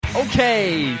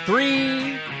Okay,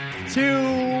 3,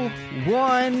 2,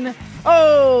 1.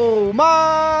 Oh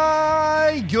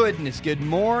my goodness. Good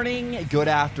morning, good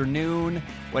afternoon.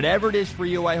 Whatever it is for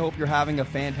you, I hope you're having a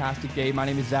fantastic day. My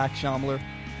name is Zach Schomler.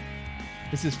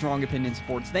 This is Strong Opinion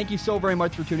Sports. Thank you so very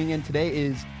much for tuning in. Today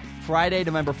is Friday,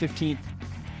 November 15th.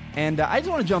 And I just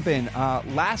want to jump in.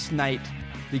 Last night,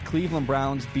 the Cleveland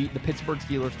Browns beat the Pittsburgh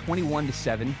Steelers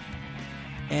 21-7.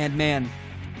 And man,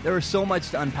 there was so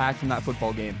much to unpack from that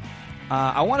football game.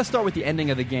 I want to start with the ending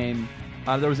of the game.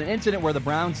 There was an incident where the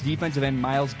Browns defensive end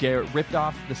Myles Garrett ripped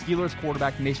off the Steelers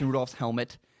quarterback Mason Rudolph's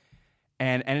helmet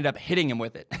and ended up hitting him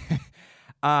with it.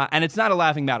 And it's not a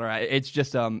laughing matter. It's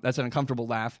just that's an uncomfortable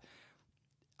laugh.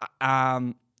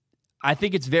 I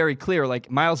think it's very clear. Like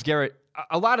Myles Garrett,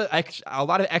 a lot of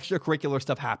extracurricular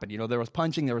stuff happened. You know, there was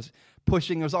punching, there was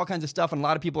pushing, there was all kinds of stuff, and a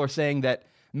lot of people are saying that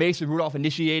Mason Rudolph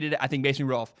initiated it. I think Mason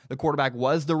Rudolph, the quarterback,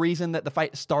 was the reason that the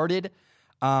fight started.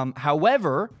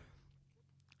 However,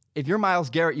 if you're Myles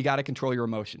Garrett, you got to control your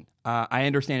emotion. I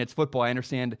understand it's football. I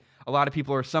understand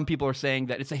some people are saying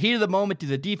that it's the heat of the moment. He's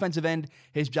a defensive end.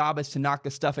 His job is to knock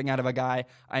the stuffing out of a guy.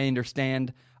 I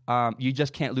understand. You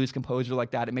just can't lose composure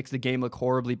like that. It makes the game look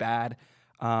horribly bad.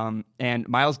 And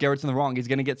Myles Garrett's in the wrong. He's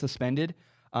going to get suspended.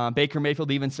 Baker Mayfield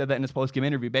even said that in his postgame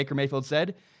interview. Baker Mayfield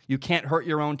said, you can't hurt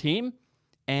your own team.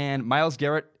 And Myles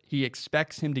Garrett, he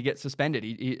expects him to get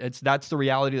suspended. That's the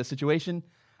reality of the situation.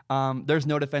 There's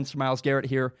no defense for Myles Garrett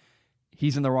here.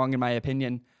 He's in the wrong, in my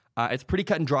opinion. It's pretty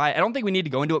cut and dry. I don't think we need to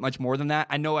go into it much more than that.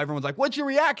 I know everyone's like, what's your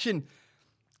reaction?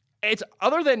 It's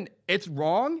other than it's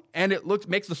wrong and it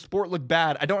makes the sport look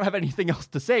bad. I don't have anything else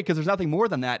to say because there's nothing more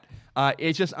than that.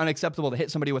 It's just unacceptable to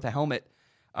hit somebody with a helmet.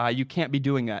 You can't be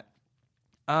doing that.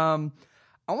 I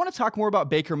want to talk more about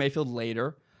Baker Mayfield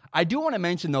later. I do want to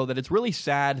mention, though, that it's really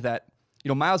sad that,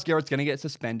 Myles Garrett's going to get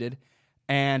suspended,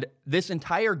 and this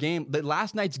entire game, the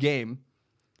last night's game,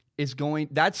 is going.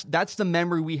 That's the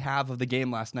memory we have of the game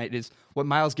last night, is what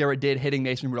Myles Garrett did hitting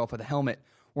Mason Rudolph with a helmet.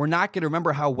 We're not going to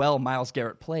remember how well Myles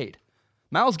Garrett played.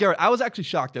 Myles Garrett, I was actually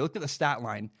shocked. I looked at the stat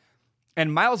line,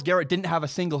 and Myles Garrett didn't have a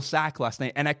single sack last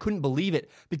night, and I couldn't believe it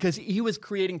because he was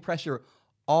creating pressure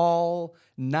all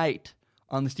night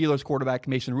on the Steelers quarterback,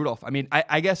 Mason Rudolph. I mean,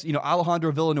 I guess,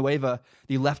 Alejandro Villanueva,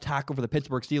 the left tackle for the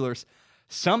Pittsburgh Steelers,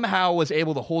 somehow was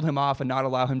able to hold him off and not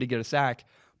allow him to get a sack.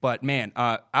 But, man,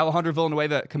 Alejandro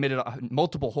Villanueva committed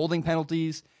multiple holding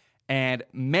penalties, and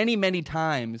many, many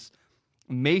times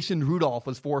Mason Rudolph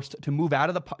was forced to move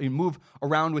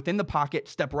around within the pocket,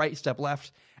 step right, step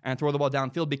left, and throw the ball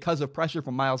downfield because of pressure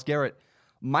from Myles Garrett.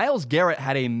 Myles Garrett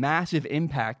had a massive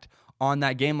impact on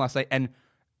that game last night, and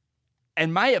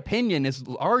my opinion is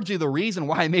largely the reason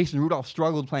why Mason Rudolph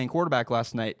struggled playing quarterback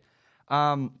last night.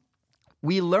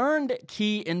 We learned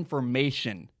key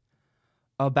information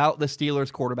about the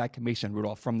Steelers quarterback, Mason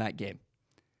Rudolph, from that game.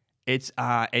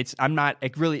 I'm not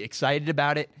really excited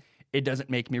about it. It doesn't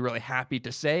make me really happy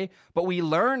to say, but we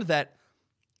learned that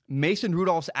Mason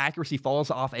Rudolph's accuracy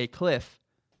falls off a cliff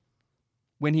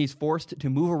when he's forced to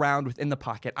move around within the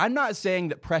pocket. I'm not saying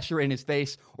that pressure in his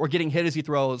face or getting hit as he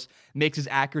throws makes his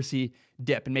accuracy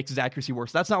dip and makes his accuracy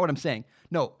worse. That's not what I'm saying.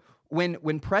 No,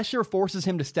 when pressure forces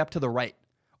him to step to the right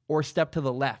or step to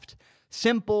the left,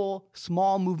 simple,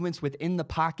 small movements within the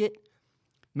pocket,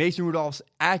 Mason Rudolph's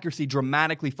accuracy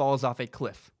dramatically falls off a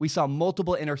cliff. We saw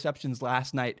multiple interceptions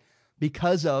last night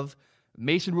because of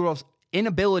Mason Rudolph's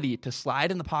inability to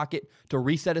slide in the pocket, to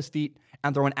reset his feet,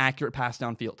 and throw an accurate pass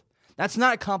downfield. That's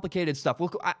not complicated stuff.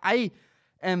 Look, I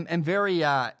am very...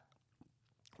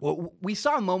 we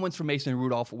saw moments from Mason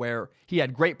Rudolph where he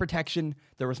had great protection,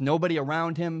 there was nobody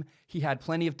around him, he had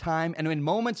plenty of time, and in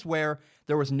moments where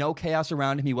there was no chaos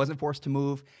around him, he wasn't forced to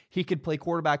move, he could play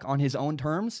quarterback on his own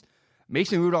terms.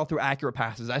 Mason Rudolph threw accurate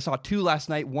passes. I saw two last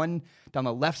night, one down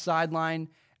the left sideline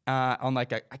on I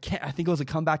think it was a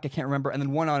comeback, I can't remember, and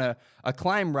then one on a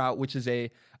climb route, which is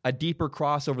a deeper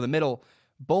cross over the middle.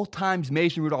 Both times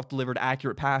Mason Rudolph delivered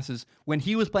accurate passes when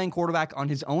he was playing quarterback on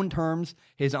his own terms,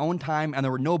 his own time, and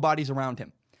there were no bodies around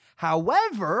him.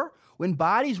 However, when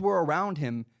bodies were around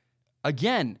him,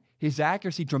 again, his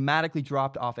accuracy dramatically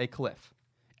dropped off a cliff.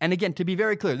 And again, to be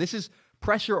very clear, this is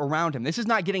pressure around him. This is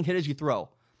not getting hit as you throw.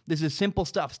 This is simple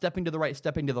stuff, stepping to the right,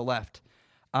 stepping to the left.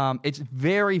 It's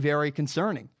very, very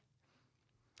concerning.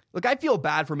 Look, I feel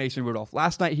bad for Mason Rudolph.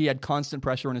 Last night, he had constant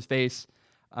pressure in his face.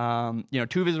 Two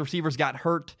of his receivers got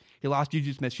hurt. He lost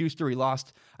Juju Smith-Schuster. He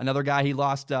lost another guy. He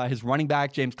lost his running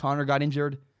back. James Conner got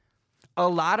injured. A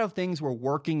lot of things were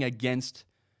working against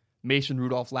Mason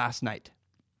Rudolph last night.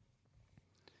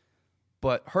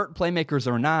 But hurt playmakers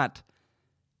or not,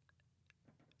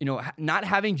 not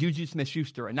having Juju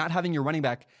Smith-Schuster and not having your running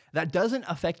back, that doesn't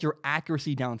affect your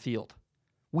accuracy downfield.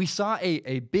 We saw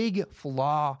a big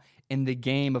flaw in the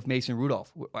game of Mason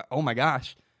Rudolph. Oh my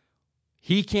gosh.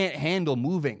 He can't handle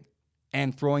moving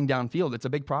and throwing downfield. It's a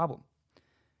big problem.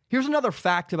 Here's another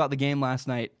fact about the game last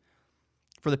night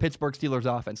for the Pittsburgh Steelers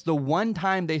offense. The one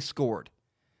time they scored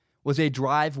was a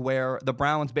drive where the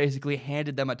Browns basically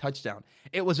handed them a touchdown.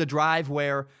 It was a drive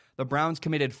where the Browns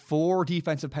committed 4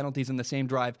 defensive penalties in the same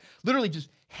drive, literally just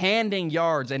handing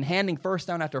yards and handing first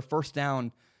down after first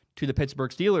down to the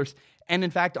Pittsburgh Steelers. And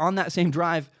in fact, on that same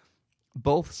drive,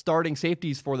 both starting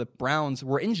safeties for the Browns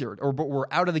were injured or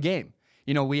were out of the game.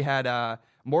 We had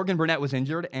Morgan Burnett was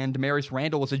injured and Demarius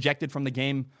Randall was ejected from the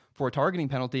game for a targeting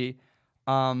penalty.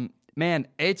 Man,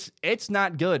 it's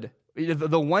not good.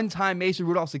 The one time Mason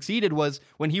Rudolph succeeded was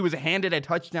when he was handed a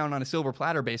touchdown on a silver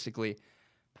platter, basically.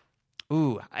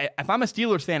 If I'm a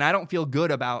Steelers fan, I don't feel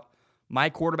good about my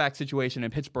quarterback situation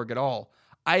in Pittsburgh at all.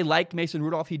 I like Mason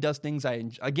Rudolph. He does things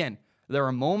again, there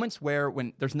are moments where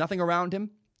when there's nothing around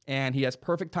him and he has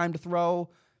perfect time to throw,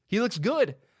 he looks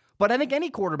good. But I think any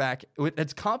quarterback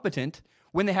that's competent,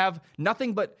 when they have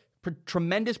nothing but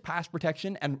tremendous pass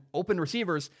protection and open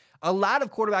receivers, a lot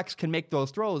of quarterbacks can make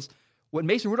those throws. What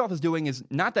Mason Rudolph is doing is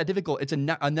not that difficult. It's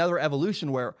another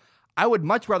evolution where I would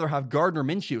much rather have Gardner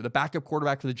Minshew, the backup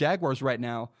quarterback for the Jaguars right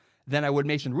now, than I would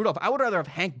Mason Rudolph. I would rather have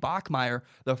Hank Bachmeier,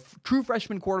 the true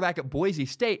freshman quarterback at Boise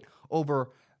State, over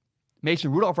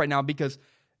Mason Rudolph right now, because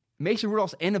Mason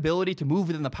Rudolph's inability to move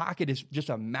within the pocket is just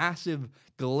a massive,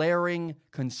 glaring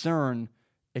concern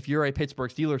if you're a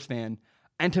Pittsburgh Steelers fan.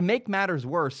 And to make matters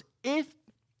worse, if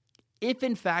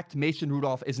in fact Mason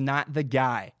Rudolph is not the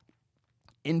guy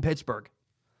in Pittsburgh,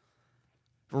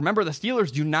 remember the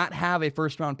Steelers do not have a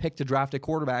first-round pick to draft a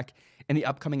quarterback in the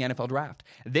upcoming NFL draft.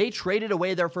 They traded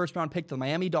away their first-round pick to the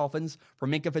Miami Dolphins for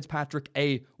Minkah Fitzpatrick,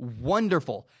 a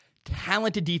wonderful,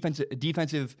 talented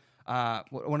defensive back.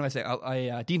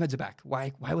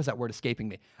 Why was that word escaping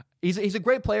me? He's a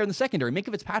great player in the secondary.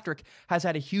 Minkah Fitzpatrick has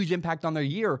had a huge impact on their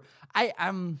year.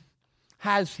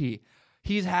 Has he?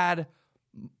 He's had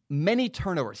many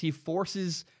turnovers. He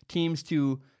forces teams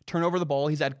to turn over the ball.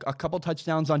 He's had a couple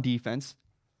touchdowns on defense.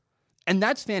 And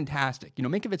that's fantastic.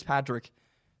 Minkah Fitzpatrick,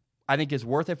 I think, is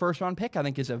worth a first-round pick. I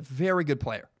think is a very good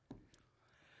player.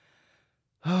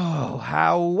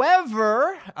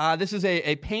 However, this is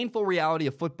a painful reality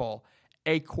of football.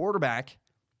 A quarterback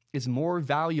is more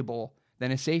valuable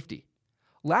than a safety.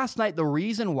 Last night, the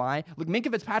reason why,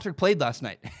 Minkah Fitzpatrick played last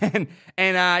night, and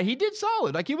he did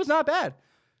solid. He was not bad.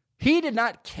 He did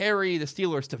not carry the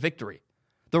Steelers to victory.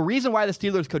 The reason why the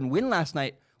Steelers couldn't win last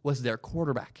night was their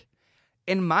quarterback.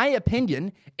 In my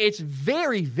opinion, it's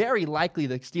very, very likely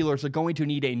the Steelers are going to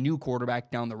need a new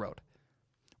quarterback down the road.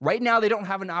 Right now, they don't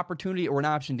have an opportunity or an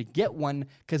option to get one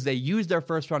because they used their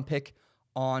first-round pick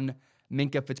on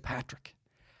Minkah Fitzpatrick.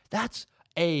 That's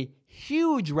a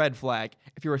huge red flag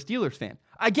if you're a Steelers fan.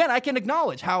 Again, I can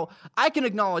acknowledge how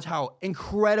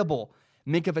incredible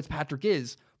Minkah Fitzpatrick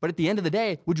is, but at the end of the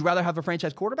day, would you rather have a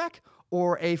franchise quarterback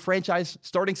or a franchise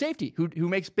starting safety who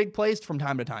makes big plays from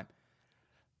time to time?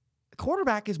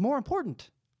 Quarterback is more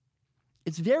important.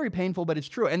 It's very painful, but it's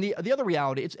true. And the other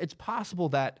reality, it's possible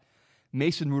that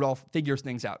Mason Rudolph figures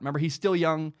things out. Remember, he's still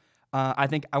young. I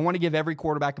think I want to give every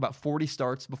quarterback about 40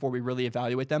 starts before we really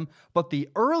evaluate them. But the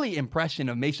early impression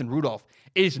of Mason Rudolph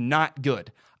is not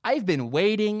good. I've been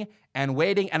waiting,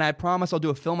 and I promise I'll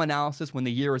do a film analysis when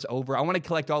the year is over. I want to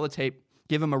collect all the tape,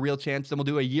 give him a real chance, then we'll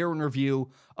do a year in review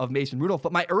of Mason Rudolph.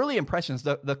 But my early impressions,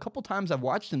 the couple times I've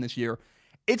watched him this year,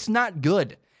 it's not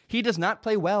good. He does not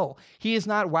play well. He is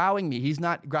not wowing me. He's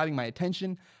not grabbing my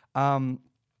attention.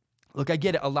 Look, I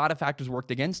get it. A lot of factors worked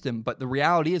against him, but the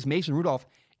reality is Mason Rudolph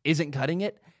isn't cutting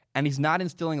it, and he's not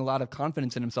instilling a lot of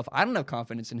confidence in himself. I don't have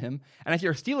confidence in him, and if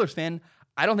you're a Steelers fan,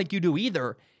 I don't think you do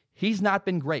either. He's not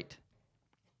been great.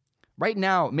 Right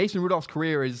now, Mason Rudolph's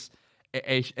career is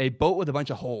a boat with a bunch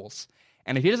of holes,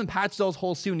 and if he doesn't patch those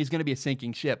holes soon, he's going to be a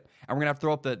sinking ship, and we're going to have to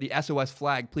throw up the SOS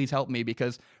flag, please help me,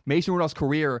 because Mason Rudolph's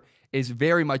career is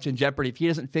very much in jeopardy if he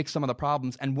doesn't fix some of the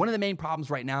problems, and one of the main problems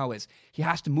right now is he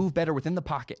has to move better within the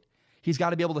pocket. He's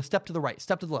got to be able to step to the right,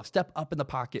 step to the left, step up in the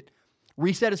pocket,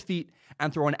 reset his feet,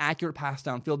 and throw an accurate pass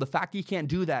downfield. The fact he can't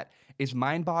do that is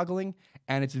mind-boggling,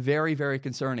 and it's very, very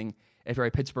concerning if you're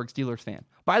a Pittsburgh Steelers fan.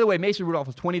 By the way, Mason Rudolph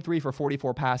was 23 for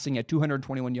 44 passing at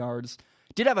 221 yards.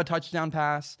 Did have a touchdown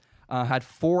pass, had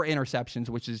 4 interceptions,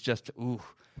 which is just, and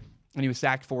he was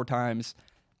sacked 4 times.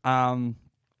 One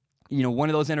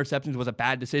of those interceptions was a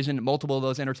bad decision. Multiple of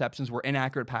those interceptions were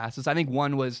inaccurate passes. I think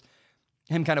one was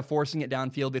him kind of forcing it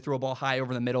downfield. They threw a ball high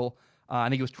over the middle. I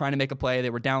think he was trying to make a play. They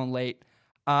were down late.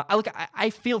 I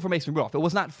feel for Mason Rudolph. It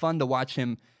was not fun to watch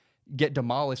him get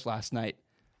demolished last night,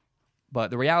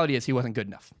 but the reality is he wasn't good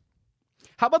enough.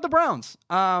 How about the Browns?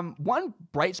 One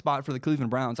bright spot for the Cleveland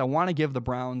Browns. I want to give the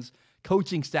Browns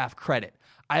coaching staff credit.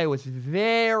 I was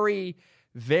very,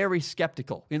 very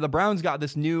skeptical. The Browns got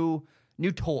this new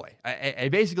toy.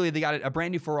 Basically, they got a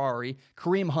brand new Ferrari,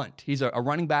 Kareem Hunt. He's a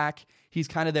running back. He's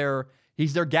kind of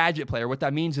he's their gadget player. What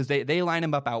that means is they line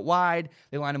him up out wide.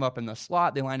 They line him up in the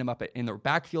slot. They line him up in the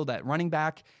backfield at running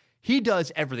back. He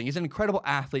does everything. He's an incredible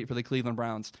athlete for the Cleveland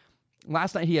Browns.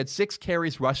 Last night, he had 6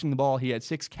 carries rushing the ball. He had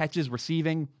 6 catches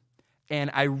receiving.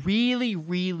 And I really,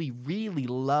 really, really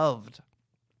loved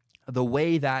the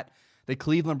way that the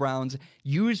Cleveland Browns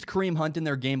used Kareem Hunt in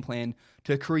their game plan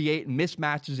to create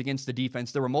mismatches against the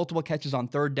defense. There were multiple catches on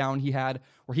third down he had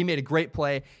where he made a great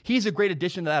play. He's a great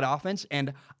addition to that offense,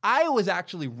 and I was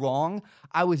actually wrong.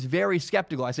 I was very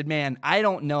skeptical. I said, man, I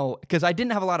don't know, because I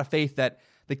didn't have a lot of faith that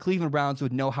the Cleveland Browns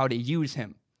would know how to use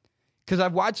him. Because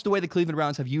I've watched the way the Cleveland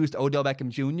Browns have used Odell Beckham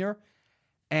Jr.,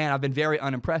 and I've been very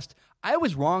unimpressed. I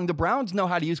was wrong. The Browns know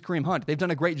how to use Kareem Hunt. They've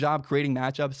done a great job creating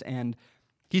matchups, and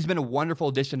he's been a wonderful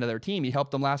addition to their team. He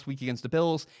helped them last week against the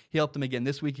Bills. He helped them again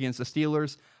this week against the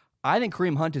Steelers. I think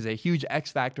Kareem Hunt is a huge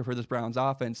X factor for this Browns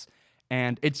offense,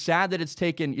 and it's sad that it's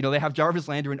taken, they have Jarvis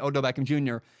Landry and Odell Beckham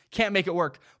Jr. Can't make it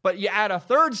work. But you add a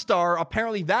third star,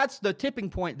 apparently that's the tipping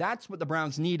point. That's what the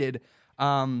Browns needed.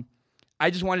 I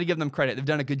just wanted to give them credit. They've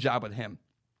done a good job with him.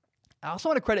 I also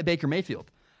want to credit Baker Mayfield.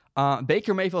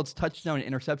 Baker Mayfield's touchdown to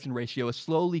interception ratio is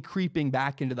slowly creeping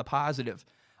back into the positive.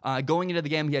 Going into the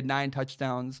game, he had 9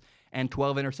 touchdowns and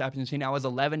 12 interceptions. He now has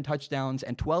 11 touchdowns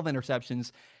and 12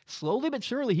 interceptions. Slowly but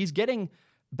surely, he's getting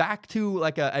back to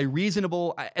like a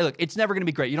reasonable... Look, it's never going to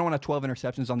be great. You don't want to have 12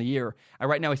 interceptions on the year.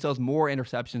 Right now, he still has more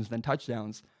interceptions than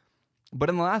touchdowns. But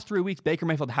in the last 3 weeks, Baker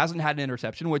Mayfield hasn't had an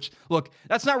interception, which, look,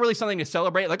 that's not really something to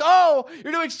celebrate. Like, oh,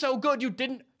 you're doing so good. You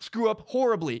didn't screw up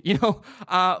horribly,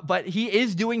 But he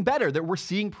is doing better. That we're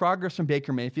seeing progress from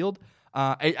Baker Mayfield.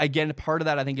 Again, part of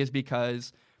that, I think, is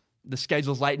because the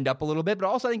schedule's lightened up a little bit. But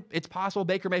also, I think it's possible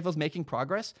Baker Mayfield's making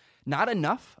progress. Not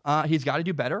enough. He's got to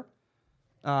do better.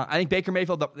 I think Baker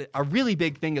Mayfield, a really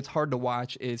big thing that's hard to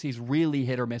watch is he's really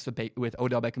hit or miss with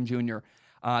Odell Beckham Jr.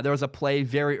 There was a play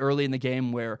very early in the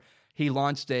game where he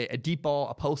launched a deep ball,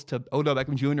 a post to Odell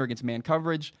Beckham Jr. against man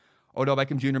coverage. Odell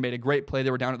Beckham Jr. made a great play. They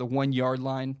were down at the 1-yard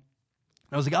line. And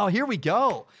I was like, oh, here we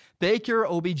go. Baker,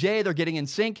 OBJ, they're getting in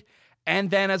sync. And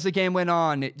then as the game went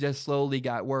on, it just slowly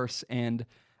got worse. And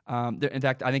in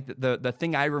fact, I think the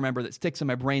thing I remember that sticks in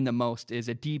my brain the most is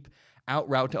a deep out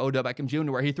route to Odell Beckham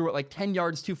Jr. where he threw it like 10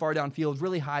 yards too far downfield,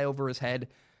 really high over his head.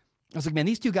 I was like, man,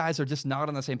 these two guys are just not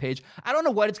on the same page. I don't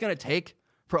know what it's going to take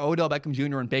for Odell Beckham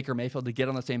Jr. and Baker Mayfield to get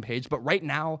on the same page, but right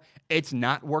now it's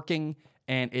not working,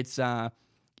 and it's I'm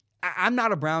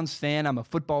not a Browns fan, I'm a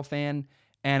football fan,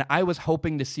 and I was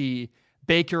hoping to see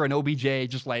Baker and OBJ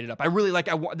just light it up. I really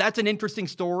that's an interesting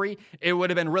story. It would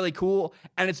have been really cool,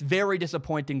 and it's very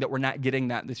disappointing that we're not getting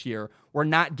that this year. We're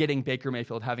not getting Baker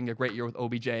Mayfield having a great year with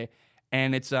OBJ,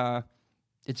 and it's a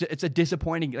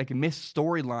disappointing, missed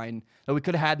storyline that we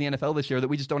could have had in the NFL this year that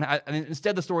we just don't have. And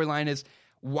instead, the storyline is,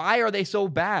 why are they so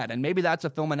bad? And maybe that's a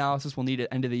film analysis we'll need at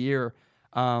the end of the year.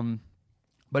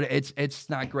 But it's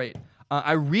not great.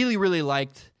 I really, really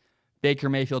liked Baker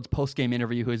Mayfield's post-game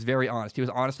interview, who was very honest. He was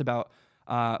honest about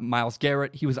Myles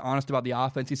Garrett. He was honest about the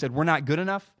offense. He said, we're not good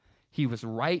enough. He was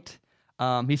right.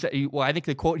 He said, I think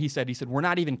the quote he said, we're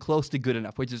not even close to good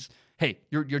enough, which is, hey,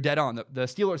 you're dead on. The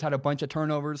Steelers had a bunch of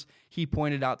turnovers. He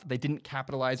pointed out that they didn't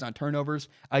capitalize on turnovers.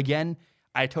 Again,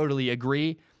 I totally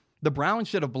agree. The Browns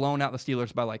should have blown out the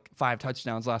Steelers by 5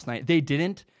 touchdowns last night. They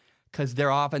didn't, because their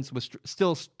offense was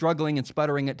still struggling and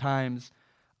sputtering at times.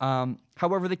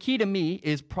 However, the key to me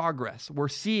is progress. We're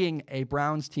seeing a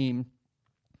Browns team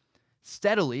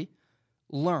steadily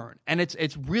learn. And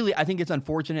it's really, I think it's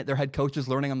unfortunate their head coach is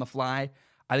learning on the fly.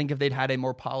 I think if they'd had a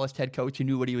more polished head coach who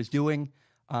knew what he was doing,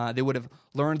 they would have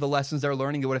learned the lessons they're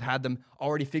learning. They would have had them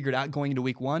already figured out going into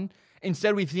week 1.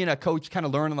 Instead, we've seen a coach kind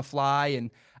of learn on the fly,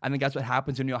 and I think that's what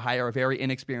happens when you hire a very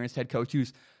inexperienced head coach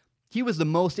he was the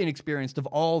most inexperienced of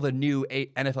all the new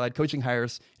 8 NFL head coaching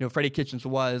hires. Freddie Kitchens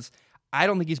was. I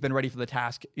don't think he's been ready for the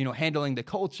task, handling the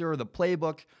culture, the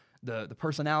playbook, the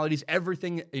personalities,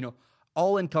 everything,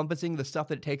 all encompassing the stuff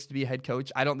that it takes to be a head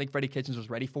coach. I don't think Freddie Kitchens was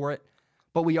ready for it.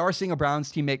 But we are seeing a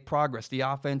Browns team make progress. The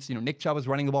offense, Nick Chubb is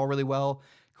running the ball really well.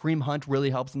 Kareem Hunt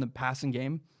really helps in the passing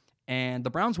game. And the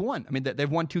Browns won. I mean, they've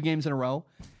won 2 games in a row.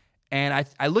 And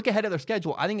I look ahead at their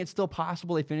schedule. I think it's still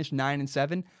possible they finish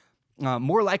 9-7.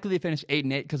 More likely they finish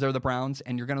 8-8 because they're the Browns,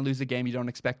 and you're going to lose a game you don't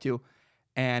expect to.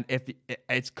 And if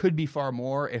it could be far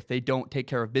more if they don't take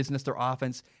care of business. Their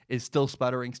offense is still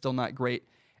sputtering, still not great.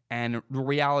 And the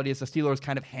reality is the Steelers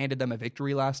kind of handed them a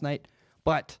victory last night.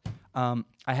 But I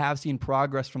have seen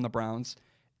progress from the Browns,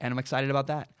 and I'm excited about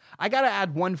that. I got to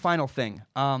add one final thing.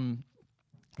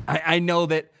 I know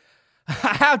that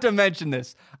I have to mention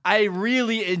this. I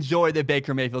really enjoy the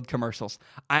Baker Mayfield commercials.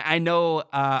 I know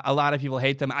a lot of people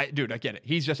hate them. Dude, I get it.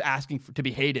 He's just asking to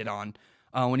be hated on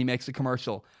when he makes a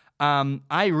commercial.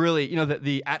 I really,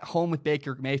 the At Home with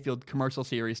Baker Mayfield commercial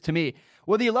series, to me,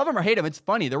 whether you love them or hate them, it's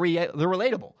funny. They're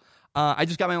relatable. I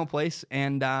just got my own place,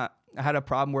 and I had a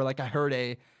problem where, I heard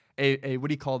a what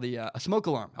do you call a smoke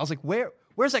alarm. I was like,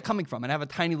 where's that coming from? And I have a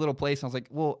tiny little place, and I was like,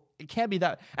 well, it can't be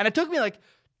that. And it took me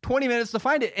 20 minutes to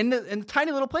find it in the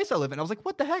tiny little place I live in. I was like,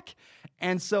 what the heck?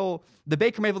 And so the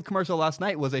Baker Mayfield commercial last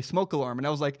night was a smoke alarm, and I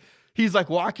was like, he's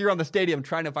walking around the stadium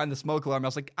trying to find the smoke alarm. I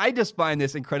was like, I just find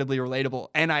this incredibly relatable.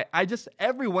 And I just,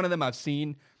 every one of them I've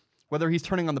seen, whether he's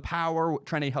turning on the power,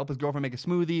 trying to help his girlfriend make a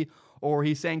smoothie, or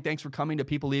he's saying thanks for coming to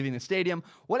people leaving the stadium,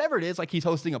 whatever it is, he's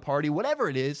hosting a party, whatever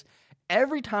it is,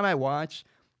 every time I watch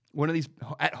one of these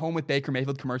At Home with Baker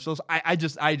Mayfield commercials, I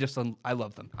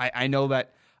love them. I know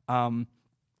that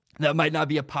that might not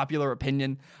be a popular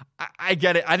opinion. I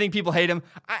get it. I think people hate him.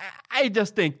 I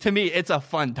just think, to me, it's a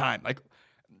fun time.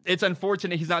 It's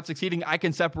unfortunate he's not succeeding. I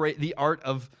can separate the art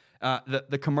of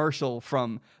the commercial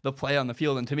from the play on the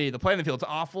field. And to me, the play on the field is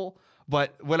awful,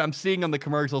 but what I'm seeing on the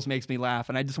commercials makes me laugh,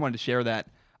 and I just wanted to share that.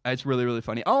 It's really, really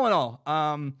funny. All in all,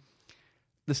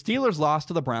 the Steelers lost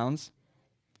to the Browns,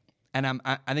 and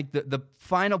I think the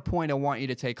final point I want you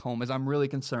to take home is I'm really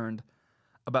concerned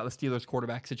about the Steelers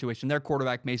quarterback situation. Their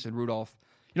quarterback, Mason Rudolph.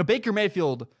 Baker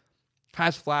Mayfield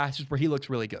has flashes where he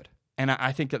looks really good, and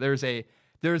I think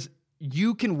that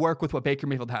you can work with what Baker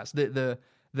Mayfield has.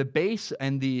 The base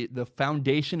and the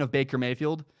foundation of Baker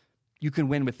Mayfield, you can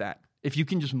win with that. If you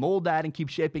can just mold that and keep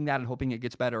shaping that and hoping it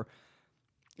gets better.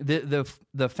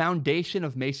 The foundation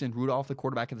of Mason Rudolph, the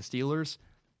quarterback of the Steelers,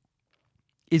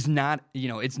 is not,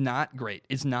 it's not great.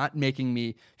 It's not making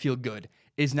me feel good.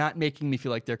 It's not making me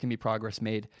feel like there can be progress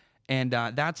made. And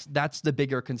that's the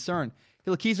bigger concern.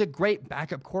 Look, he's a great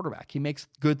backup quarterback. He makes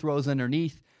good throws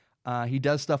underneath. He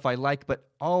does stuff I like, but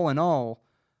all in all,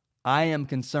 I am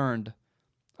concerned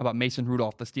about Mason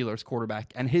Rudolph, the Steelers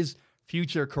quarterback, and his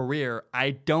future career. I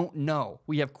don't know.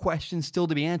 We have questions still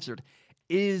to be answered.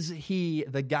 Is he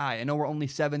the guy? I know we're only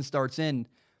 7 starts in,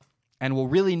 and we'll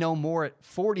really know more at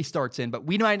 40 starts in, but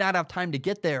we might not have time to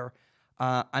get there.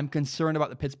 I'm concerned about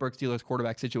the Pittsburgh Steelers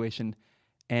quarterback situation,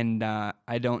 and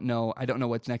I don't know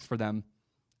what's next for them.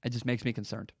 It just makes me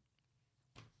concerned.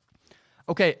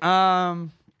 Okay, I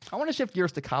want to shift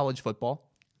gears to college football.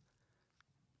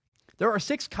 There are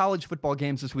 6 college football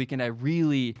games this weekend I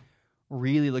really,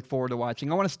 really look forward to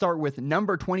watching. I want to start with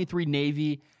number 23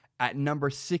 Navy at number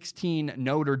 16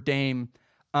 Notre Dame.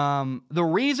 The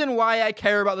reason why I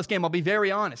care about this game, I'll be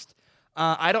very honest.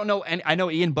 I don't know, and I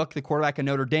know Ian Book, the quarterback of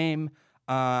Notre Dame.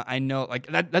 I know,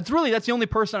 that's the only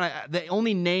person, the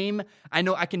only name I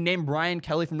know. I can name Brian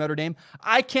Kelly from Notre Dame.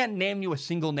 I can't name you a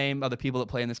single name of the people that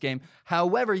play in this game.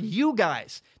 However, you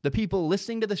guys, the people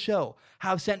listening to the show,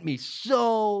 have sent me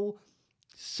so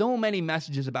many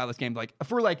messages about this game.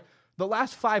 For the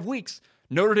last 5 weeks,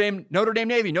 Notre Dame,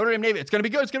 Navy. It's going to be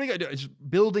good. It's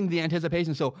building the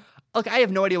anticipation. So, look, I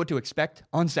have no idea what to expect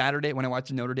on Saturday when I watch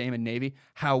Notre Dame and Navy.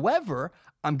 However,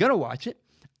 I'm going to watch it.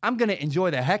 I'm going to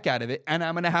enjoy the heck out of it, and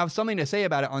I'm going to have something to say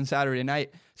about it on Saturday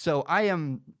night. So I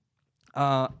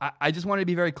just want to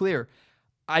be very clear.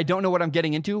 I don't know what I'm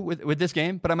getting into with this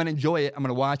game, but I'm going to enjoy it. I'm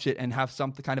going to watch it and have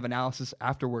some kind of analysis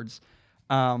afterwards.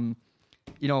 To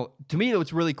me,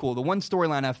 what's really cool, the one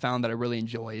storyline I've found that I really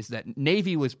enjoy is that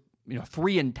Navy was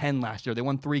 3-10 last year. They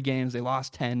won 3 games. They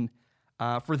lost 10.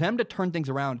 For them to turn things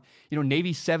around,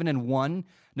 Navy's 7-1.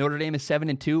 Notre Dame is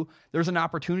 7-2. There's an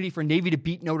opportunity for Navy to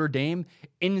beat Notre Dame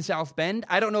in South Bend.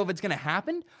 I don't know if it's going to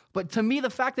happen, but to me, the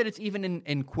fact that it's even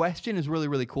in question is really,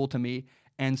 really cool to me.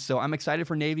 And so I'm excited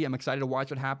for Navy. I'm excited to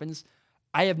watch what happens.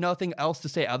 I have nothing else to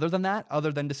say other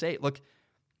than to say, look,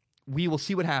 we will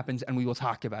see what happens and we will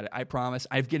talk about it. I promise.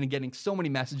 I've been getting so many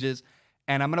messages,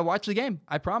 and I'm going to watch the game.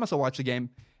 I promise I'll watch the game,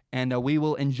 and we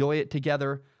will enjoy it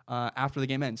together after the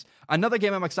game ends. Another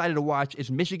game I'm excited to watch is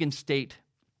Michigan State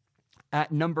at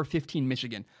number 15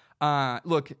 Michigan.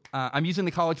 I'm using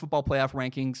the college football playoff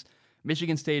rankings.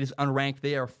 Michigan State is unranked.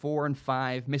 They are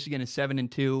 4-5. Michigan is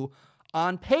 7-2.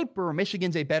 On paper,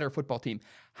 Michigan's a better football team.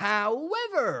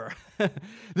 However,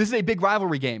 this is a big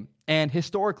rivalry game. And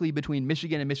historically, between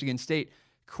Michigan and Michigan State,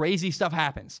 crazy stuff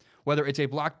happens. Whether it's a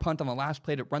blocked punt on the last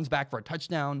play that runs back for a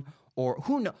touchdown, or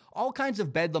who knows, all kinds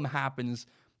of bedlam happens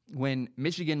when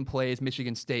Michigan plays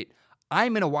Michigan State.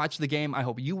 I'm going to watch the game. I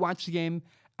hope you watch the game.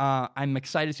 I'm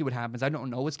excited to see what happens. I don't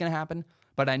know what's going to happen,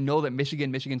 but I know that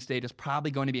Michigan State is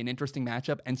probably going to be an interesting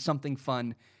matchup, and something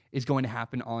fun is going to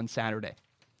happen on Saturday.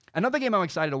 Another game I'm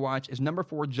excited to watch is number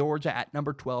 4 Georgia at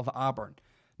number 12 Auburn.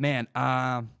 Man,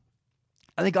 I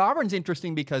think Auburn's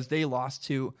interesting because they lost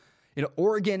to,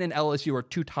 Oregon and LSU are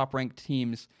 2 top-ranked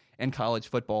teams in college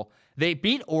football. They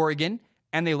beat Oregon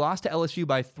and they lost to LSU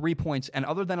by 3 points. And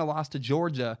other than a loss to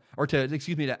Georgia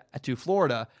to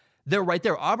Florida, they're right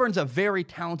there. Auburn's a very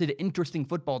talented, interesting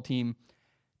football team,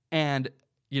 and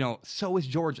so is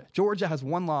Georgia. Georgia has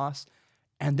 1 loss.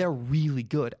 And they're really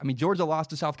good. I mean, Georgia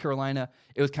lost to South Carolina.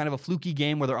 It was kind of a fluky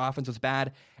game where their offense was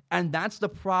bad. And that's the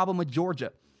problem with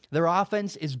Georgia. Their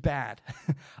offense is bad.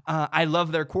 I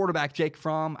love their quarterback, Jake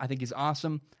Fromm. I think he's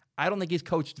awesome. I don't think he's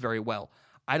coached very well.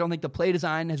 I don't think the play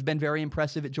design has been very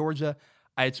impressive at Georgia.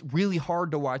 It's really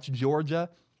hard to watch Georgia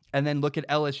and then look at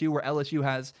LSU, where LSU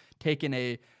has taken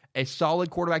a solid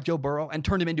quarterback, Joe Burrow, and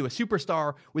turned him into a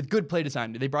superstar with good play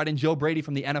design. They brought in Joe Brady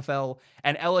from the NFL,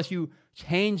 and LSU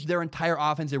changed their entire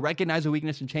offense. They recognized the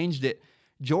weakness and changed it.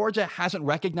 Georgia hasn't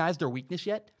recognized their weakness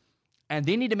yet, and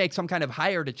they need to make some kind of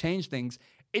hire to change things.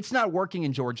 It's not working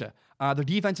in Georgia. Their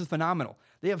defense is phenomenal.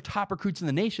 They have top recruits in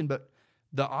the nation, but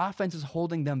the offense is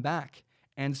holding them back.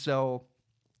 And so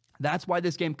that's why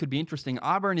this game could be interesting.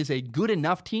 Auburn is a good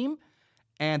enough team,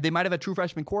 and they might have a true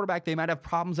freshman quarterback. They might have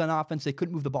problems on offense. They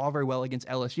couldn't move the ball very well against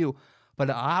LSU. But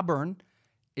Auburn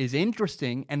is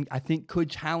interesting and I think could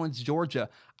challenge Georgia.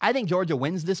 I think Georgia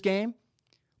wins this game,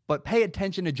 but pay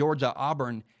attention to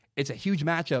Georgia-Auburn. It's a huge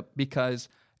matchup because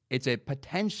it's a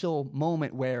potential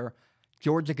moment where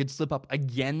Georgia could slip up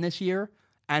again this year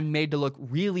and made to look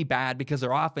really bad because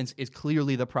their offense is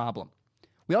clearly the problem.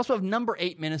 We also have number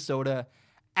 8 Minnesota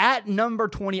at number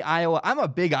 20 Iowa. I'm a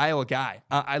big Iowa guy.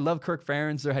 I love Kirk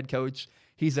Ferentz, their head coach.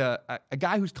 He's a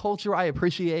guy whose culture I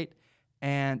appreciate.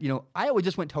 And, Iowa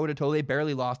just went toe-to-toe. They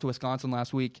barely lost to Wisconsin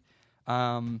last week.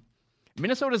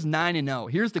 Minnesota's 9-0.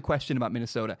 Here's the question about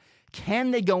Minnesota.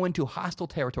 Can they go into hostile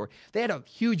territory? They had a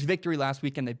huge victory last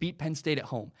week, and they beat Penn State at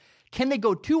home. Can they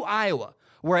go to Iowa,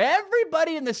 where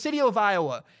everybody in the city of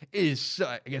Iowa is,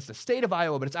 I guess the state of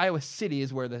Iowa, but it's Iowa City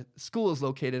is where the school is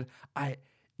located. I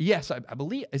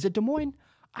believe, is it Des Moines?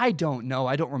 I don't know.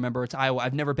 I don't remember. It's Iowa.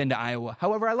 I've never been to Iowa.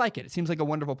 However, I like it. It seems like a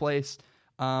wonderful place.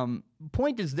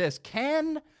 Point is this.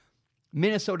 Can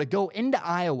Minnesota go into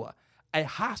Iowa, a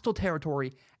hostile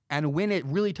territory, and win a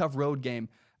really tough road game?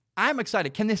 I'm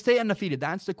excited. Can they stay undefeated?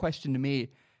 That's the question to me.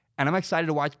 And I'm excited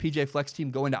to watch PJ Fleck's team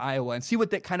go into Iowa and see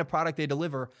what that kind of product they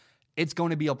deliver. It's going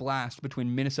to be a blast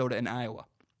between Minnesota and Iowa.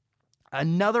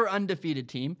 Another undefeated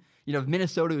team.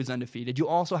 Minnesota is undefeated. You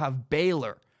also have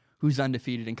Baylor, who's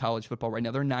undefeated in college football right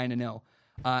now. They're 9-0.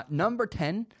 Number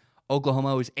 10,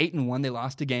 Oklahoma, is 8-1. They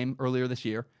lost a game earlier this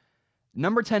year.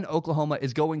 Number 10, Oklahoma,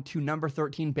 is going to number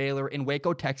 13, Baylor in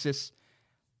Waco, Texas.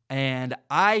 And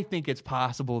I think it's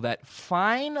possible that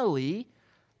finally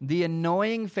the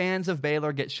annoying fans of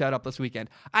Baylor get shut up this weekend.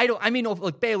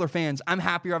 Baylor fans, I'm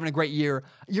happy you're having a great year.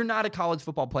 You're not a college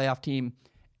football playoff team.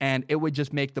 And it would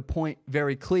just make the point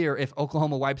very clear if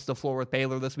Oklahoma wipes the floor with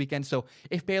Baylor this weekend. So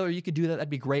if Baylor, you could do that, that'd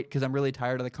be great because I'm really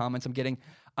tired of the comments I'm getting.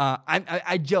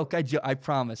 I joke, I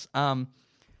promise.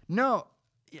 No,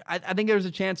 I think there's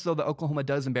a chance, though, that Oklahoma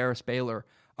does embarrass Baylor.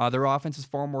 Their offense is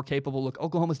far more capable. Look,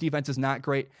 Oklahoma's defense is not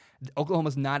great.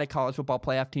 Oklahoma's not a college football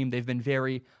playoff team. They've been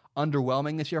very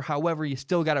underwhelming this year. However, you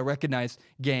still got to recognize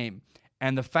game.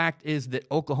 And the fact is that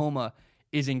Oklahoma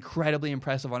is incredibly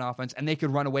impressive on offense, and they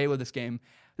could run away with this game.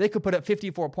 They could put up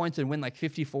 54 points and win like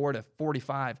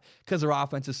 54-45 because their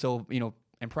offense is so,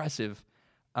 impressive.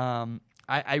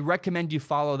 I recommend you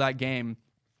follow that game.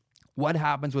 What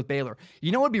happens with Baylor?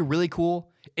 You know what would be really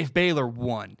cool? If Baylor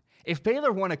won. If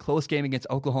Baylor won a close game against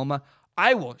Oklahoma,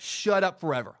 I will shut up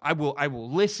forever. I will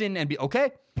listen and be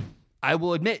okay. I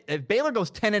will admit, if Baylor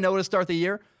goes 10-0 to start the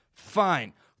year,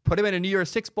 fine. Put them in a New Year's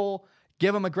Six Bowl.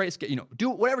 Give them a great, do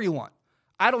whatever you want.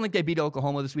 I don't think they beat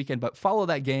Oklahoma this weekend, but follow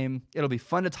that game. It'll be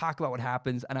fun to talk about what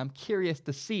happens, and I'm curious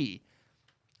to see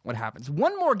what happens.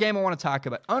 One more game I want to talk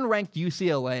about. Unranked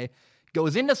UCLA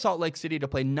goes into Salt Lake City to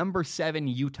play number 7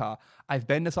 Utah. I've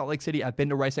been to Salt Lake City. I've been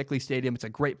to Rice-Eccles Stadium. It's a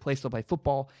great place to play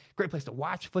football, great place to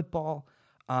watch football.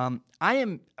 I'm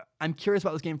curious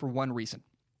about this game for one reason.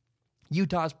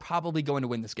 Utah's probably going to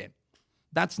win this game.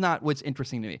 That's not what's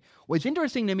interesting to me. What's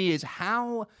interesting to me is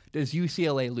how does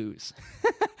UCLA lose?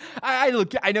 I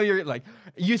know you're like,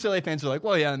 UCLA fans are like,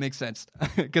 well, yeah, that makes sense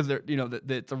because they're,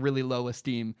 it's a really low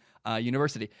esteem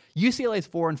university. UCLA is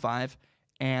 4-5,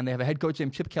 and they have a head coach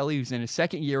named Chip Kelly who's in his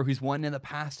second year, who's won in the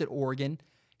past at Oregon.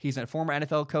 He's a former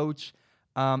NFL coach.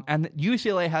 And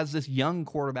UCLA has this young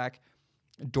quarterback,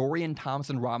 Dorian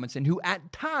Thompson-Robinson, who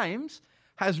at times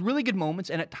has really good moments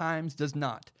and at times does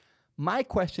not. My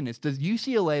question is, does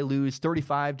UCLA lose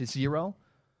 35-0?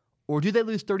 Or do they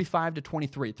lose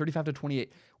 35-23, 35-28?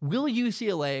 Will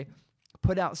UCLA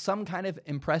put out some kind of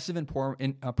impressive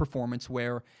performance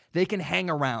where they can hang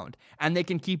around and they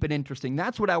can keep it interesting?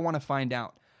 That's what I want to find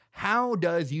out. How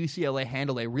does UCLA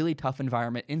handle a really tough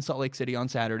environment in Salt Lake City on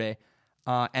Saturday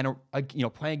and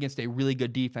playing against a really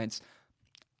good defense?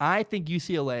 I think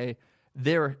UCLA,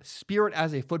 their spirit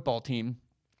as a football team,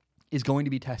 is going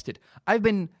to be tested. I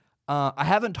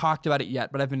haven't talked about it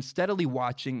yet, but I've been steadily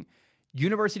watching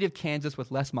University of Kansas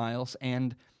with Les Myles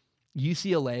and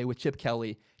UCLA with Chip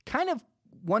Kelly, kind of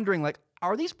wondering, like,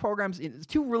 are these programs,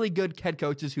 two really good head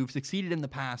coaches who've succeeded in the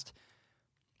past,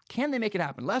 can they make it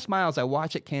happen? Les Myles, I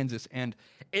watch at Kansas, and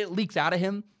it leaks out of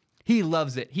him. He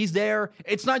loves it. He's there.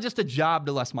 It's not just a job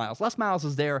to Les Myles. Les Myles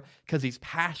is there because he's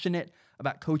passionate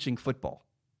about coaching football.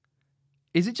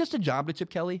 Is it just a job to Chip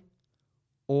Kelly?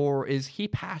 Or is he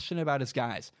passionate about his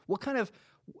guys?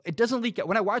 It doesn't leak out.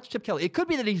 When I watch Chip Kelly, it could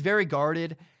be that he's very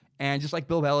guarded and just like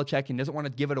Bill Belichick and doesn't want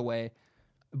to give it away.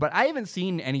 But I haven't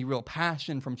seen any real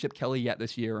passion from Chip Kelly yet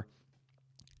this year.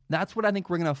 That's what I think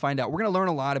we're going to find out. We're going to learn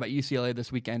a lot about UCLA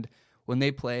this weekend when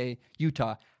they play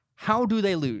Utah. How do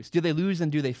they lose? Do they lose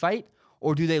and do they fight?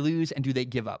 Or do they lose and do they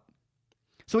give up?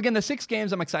 So again, the 6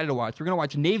 games I'm excited to watch. We're going to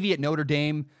watch Navy at Notre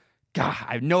Dame. God,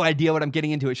 I have no idea what I'm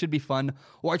getting into. It should be fun.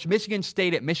 Watch Michigan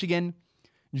State at Michigan,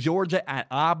 Georgia at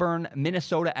Auburn,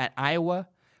 Minnesota at Iowa,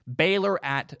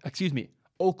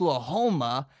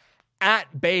 Oklahoma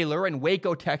at Baylor, and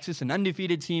Waco, Texas, an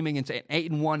undefeated team against an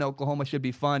 8-1 Oklahoma should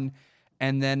be fun.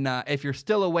 And then if you're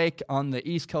still awake on the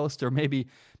East Coast, or maybe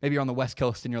you're on the West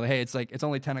Coast and you're like, hey, it's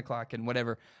only 10 o'clock and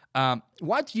whatever,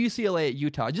 watch UCLA at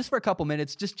Utah just for a couple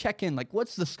minutes. Just check in, like,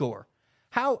 what's the score?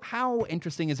 How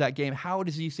interesting is that game? How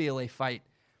does UCLA fight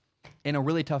in a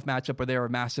really tough matchup where they are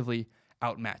massively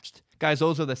outmatched? Guys,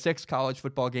 those are the 6 college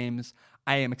football games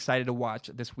I am excited to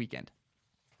watch this weekend.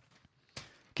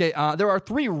 Okay, there are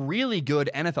 3 really good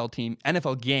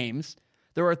NFL games.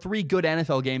 There are 3 good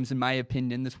NFL games, in my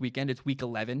opinion, this weekend. It's Week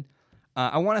 11.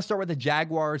 I want to start with the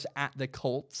Jaguars at the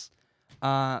Colts.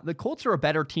 The Colts are a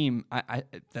better team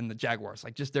than the Jaguars.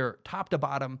 Like, just their top to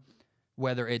bottom,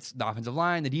 whether it's the offensive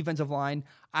line, the defensive line.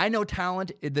 I know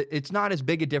talent, it's not as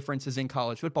big a difference as in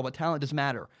college football, but talent does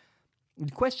matter.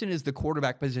 The question is the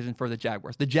quarterback position for the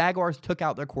Jaguars. The Jaguars took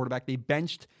out their quarterback. They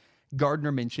benched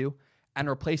Gardner Minshew and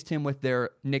replaced him with their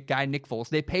Nick Foles.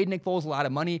 They paid Nick Foles a lot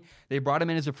of money. They brought him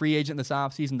in as a free agent this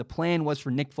offseason. The plan was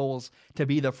for Nick Foles to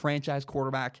be the franchise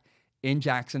quarterback in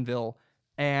Jacksonville.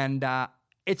 And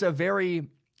it's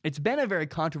been a very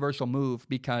controversial move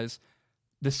because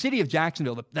the city of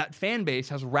Jacksonville, that fan base,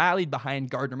 has rallied behind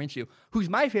Gardner Minshew, who's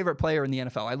my favorite player in the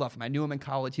NFL. I love him. I knew him in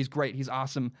college. He's great. He's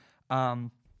awesome.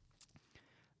 I'm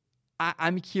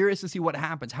curious to see what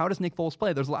happens. How does Nick Foles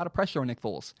play? There's a lot of pressure on Nick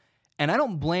Foles. And I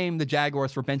don't blame the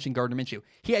Jaguars for benching Gardner Minshew.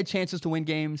 He had chances to win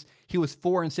games. He was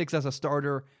 4-6 as a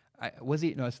starter. Was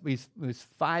he? No, he's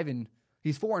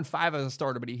 4-5 as a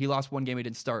starter, but he lost one game he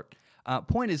didn't start.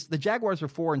 Point is, the Jaguars were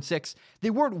 4-6. They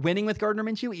weren't winning with Gardner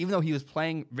Minshew, even though he was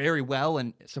playing very well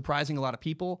and surprising a lot of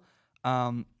people.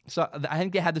 So I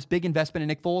think they had this big investment in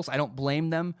Nick Foles. I don't blame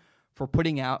them for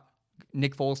putting out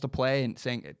Nick Foles to play and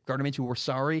saying, Gardner Minshew, we're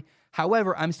sorry.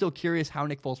 However, I'm still curious how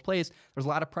Nick Foles plays. There's a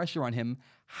lot of pressure on him.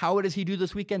 How does he do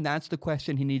this weekend? That's the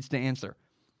question he needs to answer.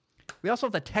 We also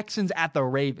have the Texans at the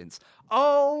Ravens.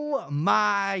 Oh,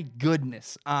 my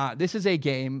goodness. This is a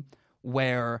game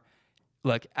where,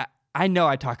 look, I know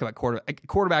I talk about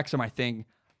quarterbacks are my thing.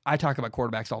 I talk about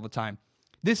quarterbacks all the time.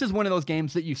 This is one of those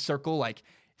games that you circle like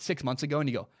 6 months ago and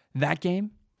you go, that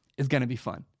game is going to be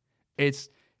fun.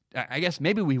 I guess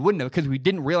maybe we wouldn't have because we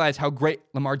didn't realize how great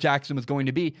Lamar Jackson was going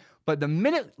to be. But the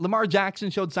minute Lamar Jackson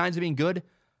showed signs of being good,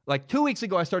 like 2 weeks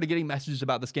ago, I started getting messages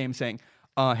about this game saying,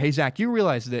 hey, Zach, you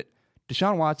realize that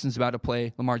Deshaun Watson's about to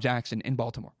play Lamar Jackson in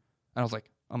Baltimore. And I was like,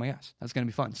 oh my gosh, that's going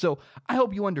to be fun. So I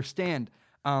hope you understand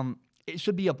it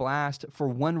should be a blast for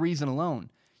one reason alone.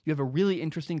 You have a really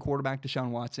interesting quarterback,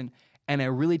 Deshaun Watson, and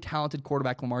a really talented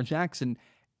quarterback, Lamar Jackson.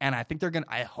 And I think they're going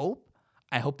to, I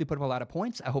hope they put up a lot of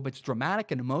points. I hope it's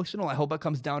dramatic and emotional. I hope it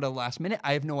comes down to the last minute.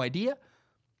 I have no idea.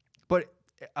 But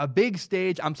a big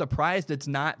stage, I'm surprised it's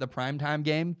not the primetime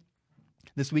game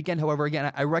this weekend. However,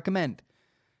 again, I recommend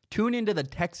tune into the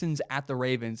Texans at the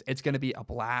Ravens. It's going to be a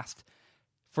blast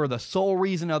for the sole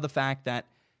reason of the fact that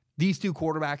these two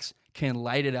quarterbacks can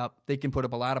light it up. They can put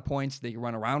up a lot of points. They can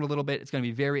run around a little bit. It's going to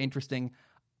be very interesting.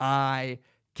 I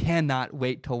cannot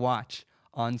wait to watch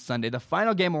on Sunday. The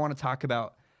final game I want to talk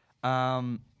about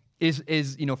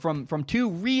is from two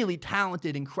really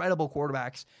talented, incredible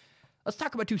quarterbacks. Let's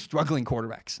talk about two struggling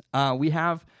quarterbacks. We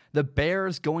have the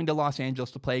Bears going to Los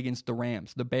Angeles to play against the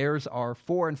Rams. The Bears are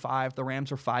 4-5. The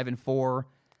Rams are 5-4.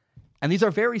 And these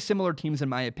are very similar teams in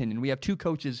my opinion. We have two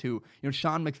coaches who,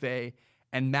 Sean McVay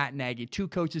and Matt Nagy, two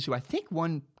coaches who I think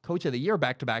won Coach of the Year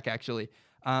back-to-back actually,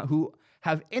 who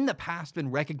have in the past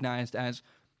been recognized as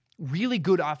really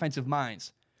good offensive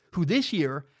minds, who this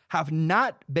year have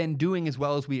not been doing as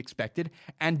well as we expected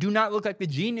and do not look like the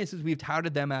geniuses we've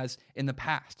touted them as in the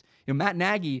past. Matt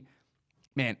Nagy,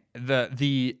 man,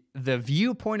 the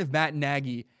viewpoint of Matt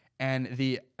Nagy and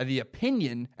the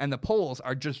opinion and the polls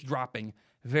are just dropping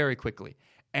very quickly.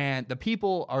 And the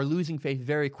people are losing faith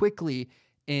very quickly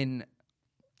in,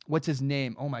 what's his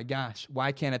name? Oh my gosh,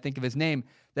 why can't I think of his name?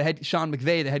 Sean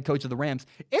McVay, the head coach of the Rams.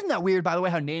 Isn't that weird, by the way,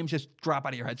 how names just drop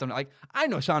out of your head? So I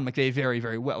know Sean McVay very,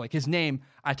 very well. Like his name,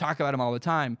 I talk about him all the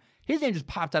time. His name just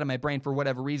popped out of my brain for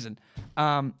whatever reason.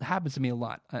 Happens to me a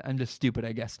lot. I'm just stupid,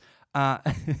 I guess.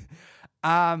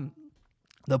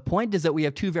 The point is that we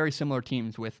have two very similar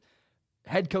teams with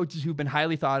head coaches who've been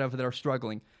highly thought of that are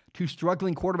struggling. Two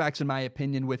struggling quarterbacks, in my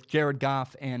opinion, with Jared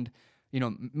Goff and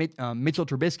Mitchell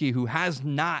Trubisky, who has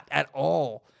not at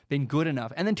all been good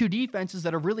enough. And then two defenses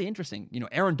that are really interesting.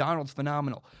 Aaron Donald's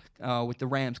phenomenal with the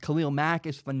Rams. Khalil Mack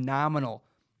is phenomenal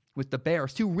with the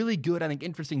Bears. Two really good, I think,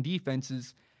 interesting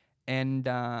defenses. And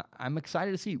I'm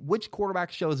excited to see which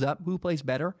quarterback shows up, who plays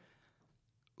better,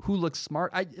 who looks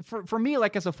smart. For me,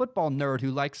 like as a football nerd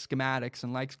who likes schematics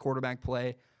and likes quarterback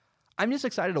play, I'm just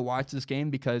excited to watch this game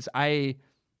because I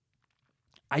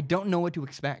don't know what to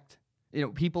expect.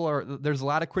 There's a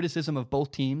lot of criticism of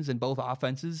both teams and both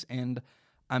offenses, and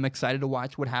I'm excited to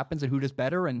watch what happens and who does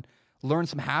better and learn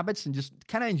some habits and just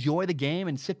kind of enjoy the game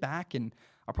and sit back, and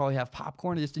I'll probably have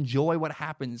popcorn and just enjoy what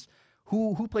happens.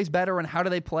 Who plays better and how do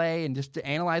they play, and just to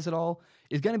analyze it all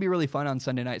is going to be really fun on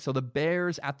Sunday night. So the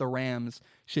Bears at the Rams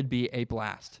should be a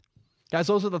blast. Guys,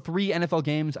 those are the three NFL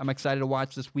games I'm excited to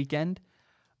watch this weekend.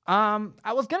 I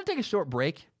was going to take a short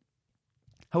break.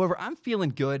 However, I'm feeling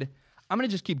good. I'm going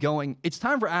to just keep going. It's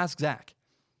time for Ask Zach.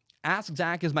 Ask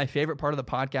Zach is my favorite part of the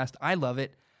podcast. I love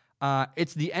it.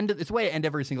 It's the way I end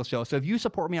every single show. So if you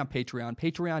support me on Patreon,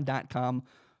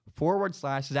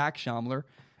 patreon.com/Zach Schaumler,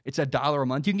 it's $1 a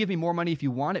month. You can give me more money if you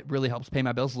want. It really helps pay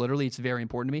my bills. Literally, it's very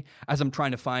important to me as I'm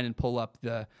trying to find and pull up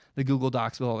the Google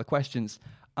Docs with all the questions.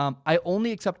 I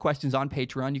only accept questions on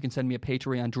Patreon. You can send me a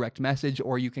Patreon direct message,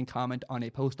 or you can comment on a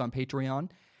post on Patreon.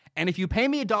 And if you pay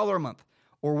me $1 a month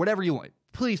or whatever you want,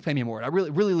 please pay me more. It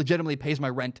really legitimately pays my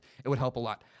rent. It would help a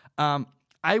lot.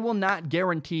 I will not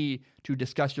guarantee to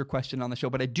discuss your question on the show,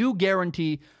 but I do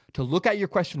guarantee to look at your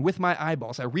question with my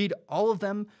eyeballs. I read all of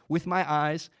them with my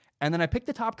eyes, and then I pick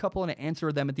the top couple and I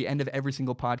answer them at the end of every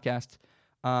single podcast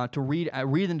to read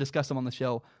and discuss them on the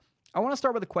show. I want to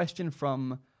start with a question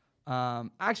from, I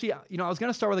was going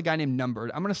to start with a guy named Numbered.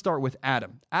 I'm going to start with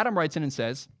Adam. Adam writes in and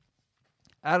says,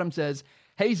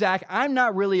 "Hey, Zach, I'm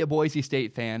not really a Boise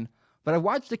State fan, but I've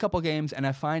watched a couple games and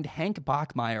I find Hank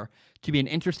Bachmeier to be an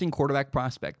interesting quarterback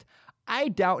prospect. I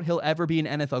doubt he'll ever be an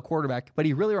NFL quarterback, but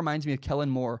he really reminds me of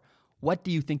Kellen Moore. What do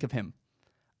you think of him?"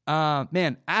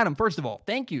 Man, Adam, first of all,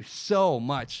 thank you so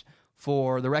much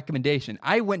for the recommendation.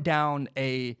 I went down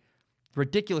a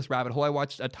ridiculous rabbit hole. I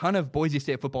watched a ton of Boise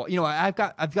State football. I've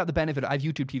got the benefit. I have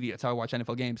YouTube TV. That's how I watch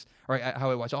NFL games, or how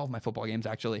I watch all of my football games,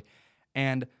 actually.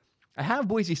 And I have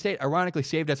Boise State, ironically,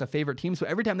 saved as a favorite team, so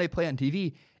every time they play on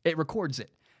TV, it records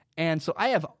it. And so I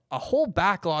have a whole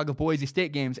backlog of Boise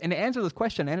State games. And to answer this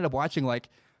question, I ended up watching 10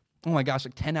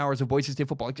 hours of Boise State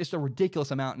football, just a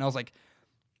ridiculous amount. And I was like,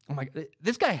 oh my God,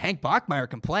 this guy Hank Bachmeier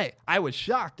can play. I was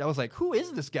shocked. I was like, who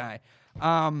is this guy?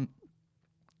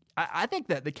 I think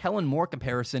that the Kellen Moore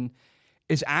comparison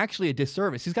is actually a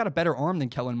disservice. He's got a better arm than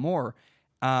Kellen Moore.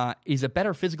 He's a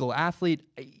better physical athlete.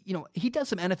 He does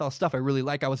some NFL stuff I really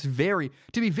like. To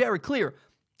be very clear,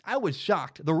 I was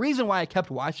shocked. The reason why I kept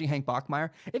watching Hank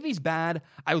Bachmeier, if he's bad,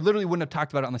 I literally wouldn't have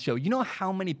talked about it on the show. You know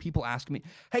how many people ask me,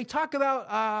 hey, talk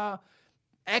about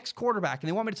X quarterback, and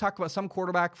they want me to talk about some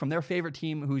quarterback from their favorite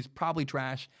team who's probably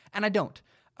trash, and I don't.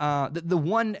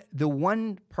 The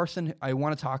one person I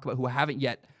want to talk about who I haven't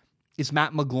yet is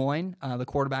Matt McGloin, the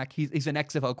quarterback. He's an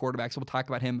XFL quarterback, so we'll talk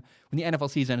about him when the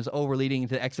NFL season is over, leading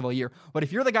into the XFL year. But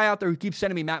if you're the guy out there who keeps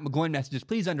sending me Matt McGloin messages,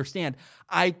 please understand,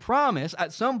 I promise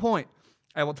at some point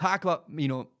I will talk about,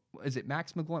 is it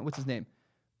Max McGloin? What's his name?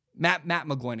 Matt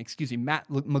McGloin, excuse me, Matt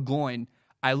McGloin.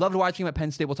 I loved watching him at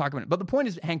Penn State. We'll talk about it. But the point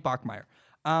is Hank Bachmeier.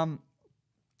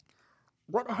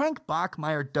 What Hank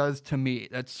Bachmeier does to me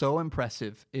that's so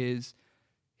impressive is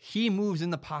he moves in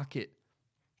the pocket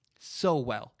so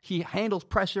well. He handles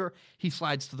pressure. He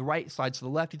slides to the right, slides to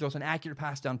the left. He throws an accurate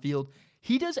pass downfield.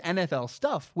 He does NFL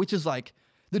stuff, which is like,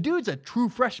 the dude's a true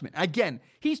freshman. Again,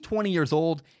 he's 20 years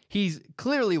old. He's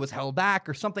clearly was held back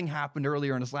or something happened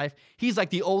earlier in his life. He's like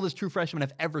the oldest true freshman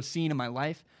I've ever seen in my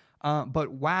life.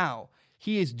 But wow,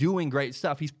 he is doing great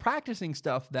stuff. He's practicing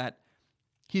stuff that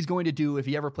he's going to do if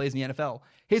he ever plays in the NFL.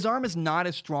 His arm is not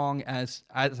as strong as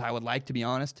I would like, to be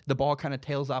honest. The ball kind of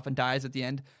tails off and dies at the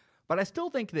end. But I still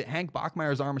think that Hank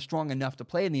Bachmeier's arm is strong enough to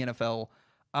play in the NFL.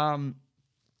 I'm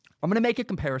going to make a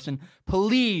comparison.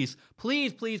 Please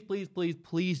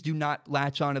do not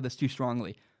latch onto this too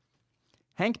strongly.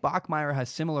 Hank Bachmeier has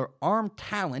similar arm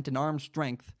talent and arm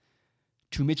strength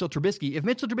to Mitchell Trubisky. If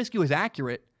Mitchell Trubisky was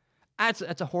accurate, that's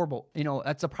a horrible,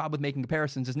 that's a problem with making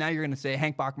comparisons, is now you're going to say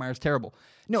Hank Bachmeier is terrible.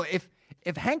 No, if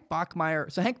Hank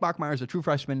Bachmeier is a true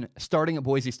freshman starting at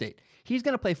Boise State. He's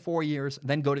going to play 4 years,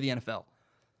 then go to the NFL.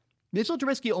 Mitchell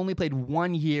Trubisky only played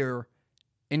 1 year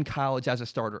in college as a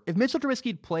starter. If Mitchell Trubisky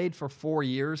had played for 4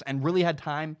 years and really had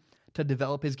time to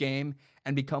develop his game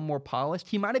and become more polished,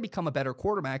 he might have become a better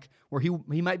quarterback where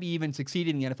he might be even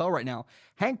succeeding in the NFL right now.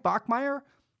 Hank Bachmeier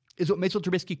is what Mitchell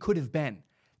Trubisky could have been.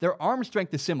 Their arm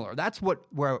strength is similar. That's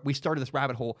where we started this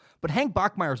rabbit hole. But Hank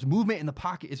Bachmeier's movement in the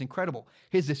pocket is incredible.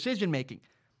 His decision-making.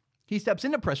 He steps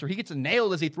into pressure. He gets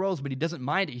nailed as he throws, but he doesn't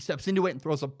mind it. He steps into it and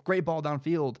throws a great ball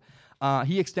downfield.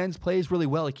 He extends plays really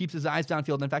well. He keeps his eyes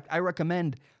downfield. In fact, I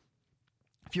recommend,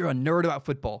 if you're a nerd about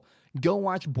football, go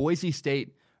watch Boise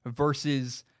State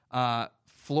versus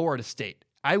Florida State.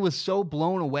 I was so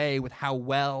blown away with how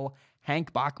well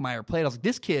Hank Bachmeier played. I was like,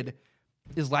 this kid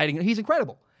is lighting. He's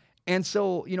incredible. And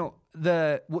so,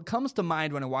 what comes to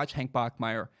mind when I watch Hank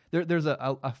Bachmeier, there's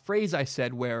a phrase I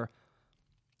said where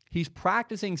he's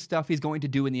practicing stuff he's going to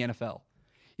do in the NFL.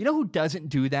 You know who doesn't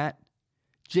do that?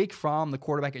 Jake Fromm, the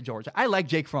quarterback at Georgia. I like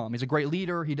Jake Fromm. He's a great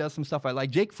leader. He does some stuff I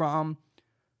like. Jake Fromm,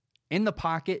 in the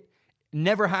pocket,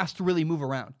 never has to really move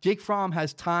around. Jake Fromm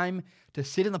has time to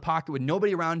sit in the pocket with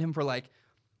nobody around him for like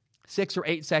 6 or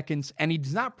 8 seconds, and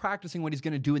he's not practicing what he's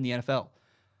going to do in the NFL.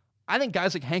 I think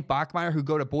guys like Hank Bachmeier who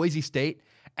go to Boise State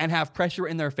and have pressure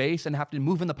in their face and have to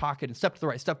move in the pocket and step to the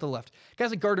right, step to the left. Guys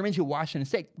like Gardner Minshew, Washington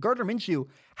State. Gardner Minshew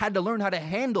had to learn how to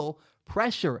handle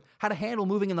pressure, how to handle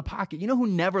moving in the pocket. You know who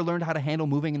never learned how to handle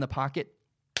moving in the pocket?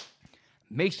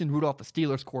 Mason Rudolph, the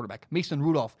Steelers quarterback. Mason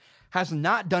Rudolph has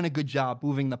not done a good job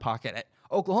moving in the pocket. At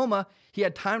Oklahoma, he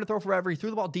had time to throw forever. He threw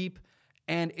the ball deep,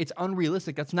 and it's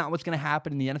unrealistic. That's not what's going to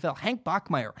happen in the NFL. Hank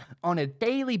Bachmeier, on a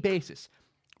daily basis,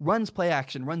 runs play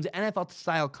action, runs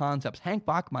NFL-style concepts. Hank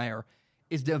Bachmeier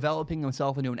is developing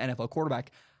himself into an NFL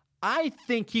quarterback. I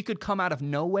think he could come out of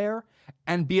nowhere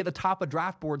and be at the top of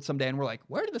draft board someday, and we're like,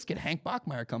 where did this kid Hank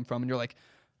Bachmeier come from? And you're like,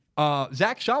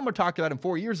 Zach Shalmer talked about him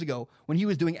 4 years ago when he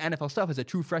was doing NFL stuff as a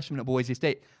true freshman at Boise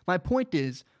State. My point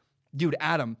is, dude,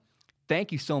 Adam,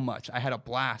 thank you so much. I had a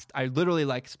blast. I literally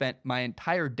spent my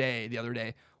entire day the other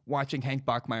day watching Hank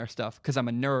Bachmeier stuff because I'm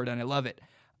a nerd and I love it.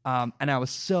 And I was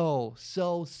so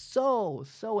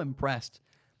impressed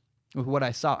with what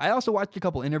I saw. I also watched a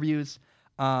couple interviews.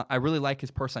 I really like his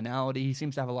personality. He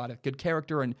seems to have a lot of good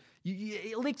character, and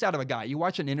it leaks out of a guy. You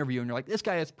watch an interview, and you're like, this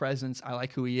guy has presence. I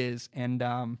like who he is. And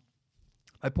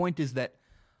my point is that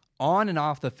on and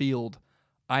off the field,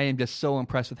 I am just so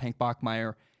impressed with Hank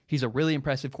Bachmeier. He's a really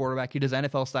impressive quarterback. He does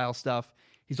NFL-style stuff.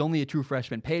 He's only a true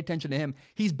freshman. Pay attention to him.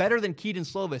 He's better than Keaton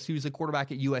Slovis, who's a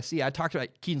quarterback at USC. I talked about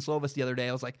Keaton Slovis the other day.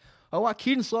 I was like, oh, wow,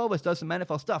 Keaton Slovis does some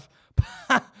NFL stuff.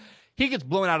 He gets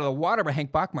blown out of the water by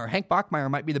Hank Bachmeier. Hank Bachmeier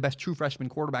might be the best true freshman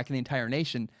quarterback in the entire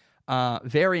nation.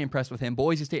 Very impressed with him.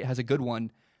 Boise State has a good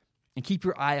one. And keep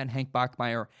your eye on Hank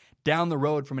Bachmeier down the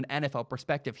road from an NFL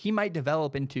perspective. He might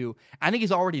develop into, I think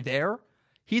he's already there.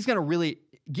 He's going to really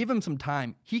give him some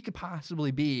time. He could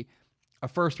possibly be a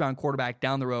first-round quarterback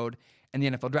down the road in the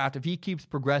NFL draft if he keeps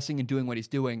progressing and doing what he's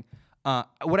doing.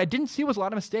 What I didn't see was a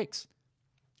lot of mistakes.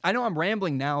 I know I'm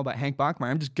rambling now about Hank Bachmeier.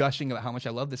 I'm just gushing about how much I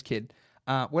love this kid.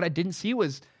 What I didn't see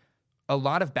was a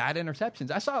lot of bad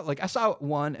interceptions. I saw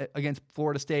one against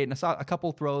Florida State, and I saw a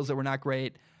couple throws that were not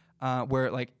great,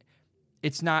 where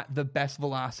it's not the best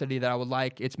velocity that I would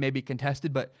like. It's maybe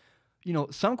contested, but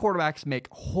some quarterbacks make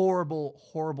horrible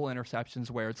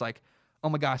interceptions where it's like, oh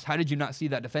my gosh, how did you not see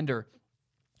that defender?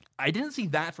 I didn't see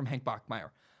that from Hank Bachmeier.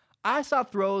 I saw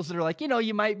throws that are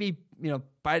you might be,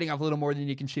 biting off a little more than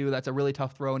you can chew. That's a really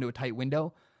tough throw into a tight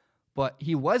window. But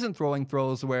he wasn't throwing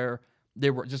throws where they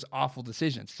were just awful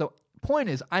decisions. So point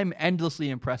is, I'm endlessly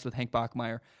impressed with Hank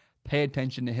Bachmeier. Pay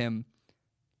attention to him.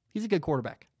 He's a good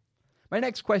quarterback. My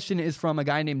next question is from a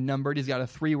guy named Numbered. He's got a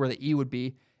 3 where the E would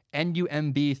be.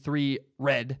 NUMB3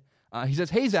 Red. He says,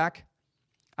 hey, Zach,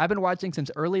 I've been watching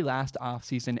since early last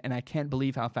offseason, and I can't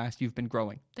believe how fast you've been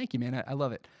growing. Thank you, man. I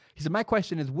love it. He said, my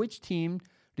question is, which team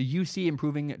do you see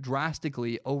improving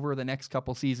drastically over the next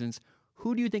couple seasons?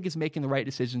 Who do you think is making the right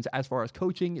decisions as far as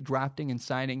coaching, drafting, and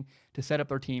signing to set up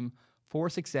their team for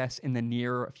success in the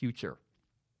near future?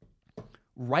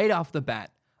 Right off the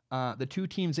bat, the two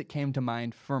teams that came to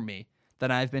mind for me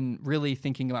that I've been really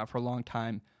thinking about for a long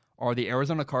time are the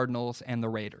Arizona Cardinals and the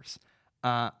Raiders.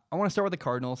 I want to start with the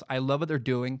Cardinals. I love what they're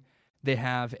doing. They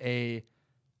have a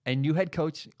new head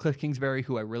coach, Cliff Kingsbury,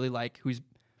 who I really like, who's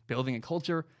building a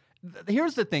culture.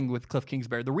 Here's the thing with Cliff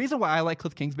Kingsbury. The reason why I like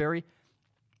Cliff Kingsbury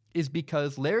is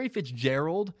because Larry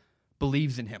Fitzgerald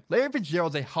believes in him. Larry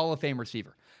Fitzgerald's a Hall of Fame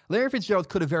receiver. Larry Fitzgerald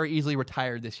could have very easily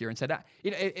retired this year and said,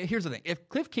 here's the thing. If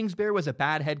Cliff Kingsbury was a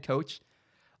bad head coach,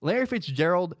 Larry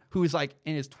Fitzgerald, who's like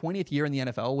in his 20th year in the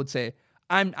NFL, would say,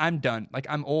 I'm done. Like,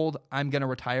 I'm old. I'm going to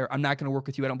retire. I'm not going to work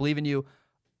with you. I don't believe in you.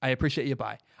 I appreciate you.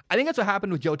 Bye. I think that's what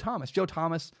happened with Joe Thomas. Joe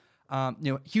Thomas,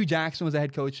 Hugh Jackson was the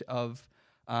head coach of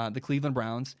the Cleveland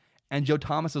Browns. And Joe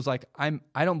Thomas was like, I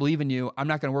don't believe in you. I'm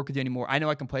not going to work with you anymore. I know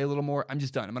I can play a little more. I'm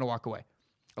just done. I'm going to walk away.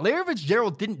 Larry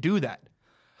Fitzgerald didn't do that.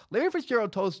 Larry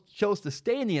Fitzgerald chose to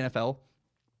stay in the NFL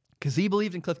because he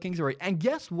believed in Cliff Kingsbury. And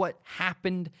guess what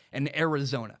happened in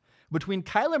Arizona? Between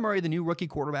Kyler Murray, the new rookie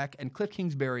quarterback, and Cliff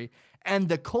Kingsbury, and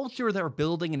the culture they're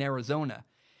building in Arizona,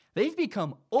 they've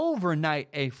become overnight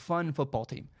a fun football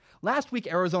team. Last week,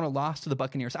 Arizona lost to the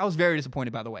Buccaneers. I was very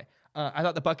disappointed, by the way. I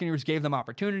thought the Buccaneers gave them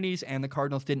opportunities, and the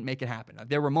Cardinals didn't make it happen.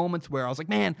 There were moments where I was like,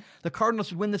 man, the Cardinals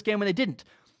should win this game, and they didn't.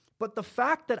 But the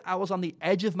fact that I was on the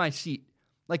edge of my seat,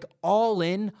 like all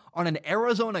in on an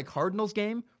Arizona Cardinals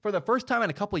game for the first time in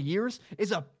a couple of years,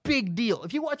 is a big deal.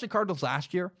 If you watch the Cardinals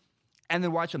last year and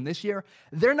then watch them this year,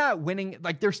 they're not winning.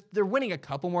 Like they're winning a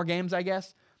couple more games, I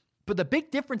guess. But the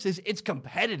big difference is it's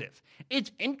competitive.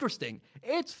 It's interesting.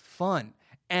 It's fun.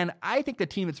 And I think the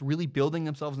team that's really building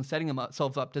themselves and setting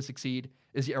themselves up to succeed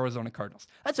is the Arizona Cardinals.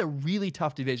 That's a really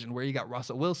tough division where you got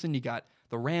Russell Wilson, you got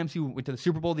the Rams who went to the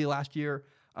Super Bowl the last year,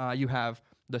 you have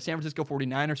the San Francisco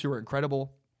 49ers who are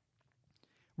incredible.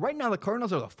 Right now, the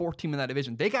Cardinals are the fourth team in that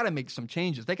division. They got to make some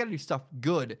changes. They got to do stuff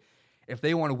good if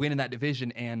they want to win in that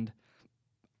division. And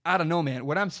I don't know, man.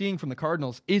 What I'm seeing from the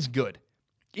Cardinals is good,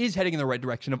 is heading in the right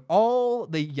direction. Of all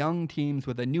the young teams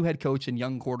with a new head coach and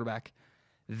young quarterback,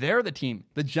 they're the team,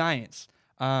 the Giants.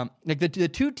 The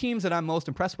two teams that I'm most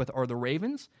impressed with are the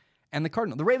Ravens and the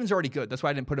Cardinals. The Ravens are already good. That's why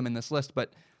I didn't put them in this list.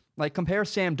 But like compare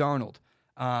Sam Darnold,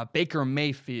 Baker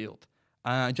Mayfield,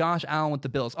 Josh Allen with the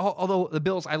Bills. Although the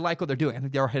Bills, I like what they're doing. I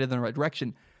think they are headed in the right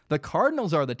direction. The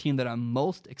Cardinals are the team that I'm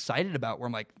most excited about, where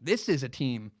I'm like, this is a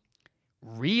team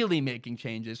really making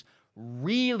changes,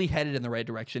 really headed in the right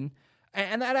direction.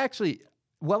 And that actually,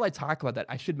 while I talk about that,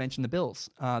 I should mention the Bills.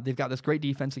 They've got this great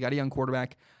defense. They got a young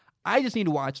quarterback. I just need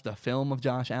to watch the film of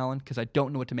Josh Allen because I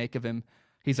don't know what to make of him.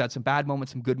 He's had some bad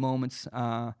moments, some good moments.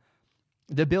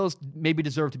 The Bills maybe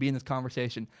deserve to be in this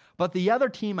conversation. But the other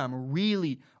team I'm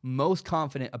really most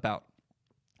confident about,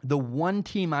 the one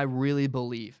team I really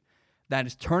believe that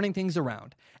is turning things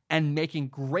around and making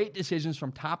great decisions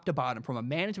from top to bottom from a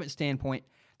management standpoint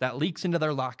that leaks into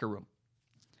their locker room,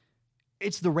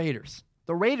 it's the Raiders.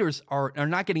 The Raiders are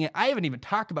not getting it. I haven't even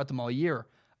talked about them all year.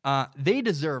 They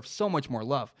deserve so much more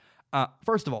love.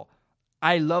 First of all,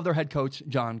 I love their head coach,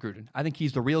 John Gruden. I think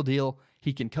he's the real deal.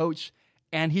 He can coach,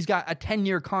 and he's got a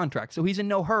 10-year contract, so he's in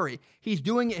no hurry. He's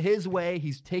doing it his way.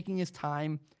 He's taking his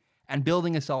time and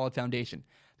building a solid foundation.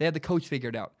 They have the coach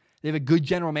figured out. They have a good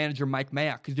general manager, Mike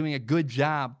Mayock, who's doing a good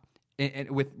job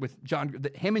with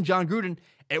him and John Gruden.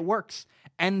 It works.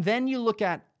 And then you look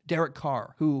at Derek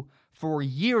Carr, who for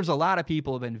years a lot of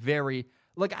people have been very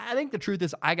like. I think the truth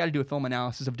is I got to do a film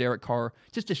analysis of Derek Carr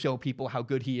just to show people how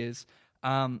good he is.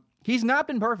 He's not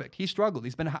been perfect. He's struggled.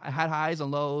 He's had highs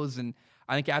and lows, and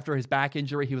I think after his back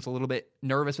injury, he was a little bit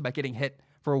nervous about getting hit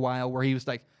for a while. Where he was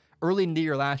like early in the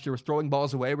year last year was throwing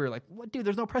balls away. We were like, "What, dude?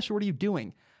 There's no pressure. What are you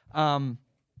doing?"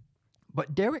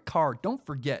 But Derek Carr, don't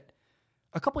forget,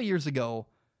 a couple years ago,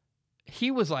 he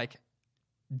was like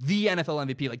the NFL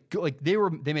MVP. Like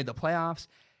they made the playoffs,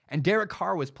 and Derek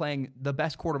Carr was playing the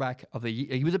best quarterback of the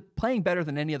year. He was playing better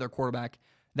than any other quarterback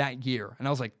that year. And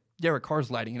I was like, Derek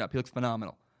Carr's lighting it up. He looks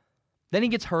phenomenal. Then he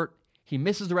gets hurt. He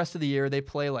misses the rest of the year. They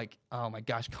play like, oh my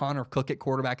gosh, Connor Cook at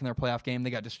quarterback in their playoff game. They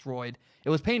got destroyed. It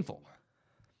was painful.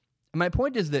 And my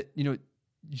point is that,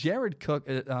 Jared Cook,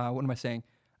 what am I saying?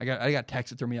 I got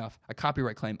text that threw me off. A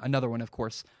copyright claim. Another one, of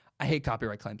course. I hate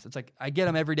copyright claims. It's like, I get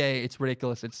them every day. It's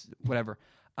ridiculous. It's whatever.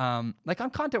 I'm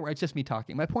content where it's just me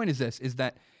talking. My point is this, is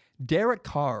that Derek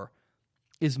Carr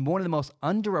is one of the most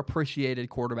underappreciated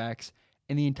quarterbacks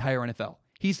in the entire NFL.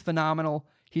 He's phenomenal.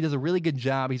 He does a really good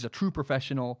job. He's a true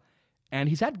professional, and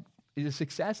he's had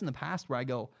success in the past where I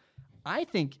go, I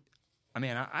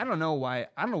don't know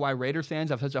why Raiders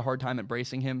fans have such a hard time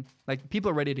embracing him. Like,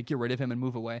 people are ready to get rid of him and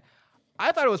move away.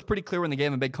 I thought it was pretty clear when they gave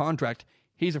him a big contract.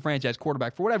 He's a franchise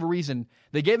quarterback. For whatever reason,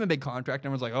 they gave him a big contract,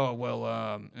 and everyone's like, oh,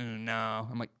 well, no.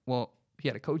 I'm like, well, he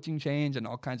had a coaching change and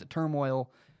all kinds of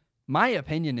turmoil. My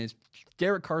opinion is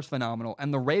Derek Carr's phenomenal,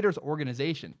 and the Raiders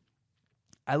organization,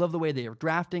 I love the way they are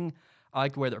drafting. I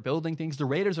like the way they're building things. The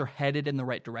Raiders are headed in the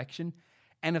right direction,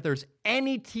 and if there's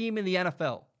any team in the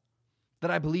NFL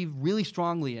that I believe really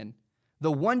strongly in,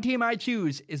 the one team I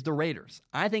choose is the Raiders.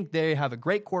 I think they have a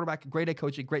great quarterback, a great head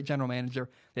coach, a great general manager.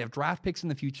 They have draft picks in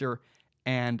the future,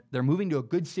 and they're moving to a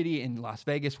good city in Las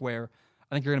Vegas where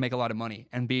I think they're going to make a lot of money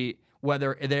and be,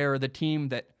 whether they're the team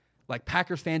that, like,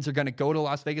 Packers fans are going to go to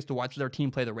Las Vegas to watch their team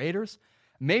play the Raiders.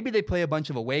 Maybe they play a bunch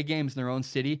of away games in their own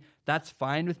city. That's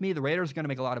fine with me. The Raiders are going to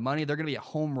make a lot of money. They're going to be a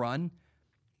home run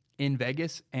in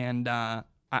Vegas, and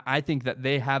I think that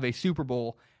they have a Super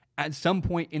Bowl at some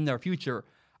point in their future.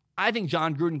 I think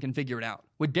John Gruden can figure it out.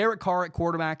 With Derek Carr at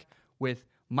quarterback, with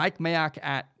Mike Mayock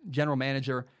at general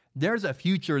manager, there's a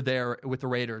future there with the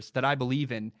Raiders that I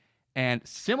believe in. And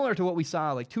similar to what we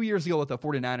saw like 2 years ago with the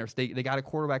 49ers, they got a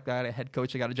quarterback, they got a head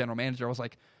coach, they got a general manager. I was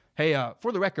like, hey,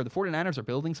 for the record, the 49ers are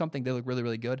building something. They look really,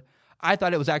 really good. I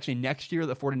thought it was actually next year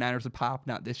the 49ers would pop,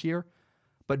 not this year.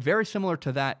 But very similar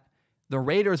to that, the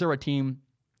Raiders are a team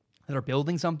that are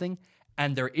building something,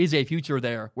 and there is a future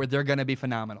there where they're going to be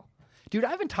phenomenal. Dude,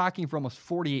 I've been talking for almost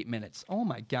 48 minutes. Oh,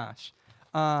 my gosh.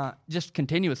 Just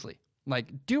continuously. Like,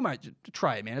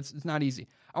 try it, man. It's not easy.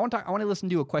 I want to listen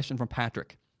to a question from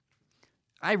Patrick.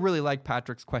 I really like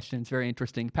Patrick's question. It's very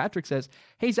interesting. Patrick says,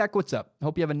 hey, Zach, what's up?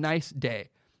 Hope you have a nice day.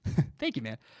 Thank you,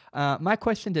 man. My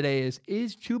question today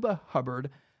is Chuba Hubbard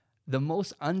the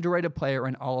most underrated player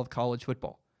in all of college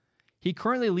football? He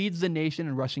currently leads the nation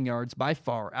in rushing yards by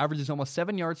far, averages almost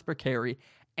 7 yards per carry,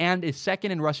 and is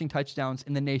second in rushing touchdowns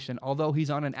in the nation. Although he's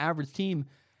on an average team,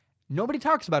 nobody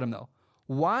talks about him, though.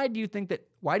 Why do you think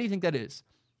that is?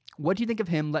 What do you think of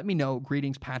him? Let me know.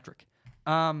 Greetings, Patrick.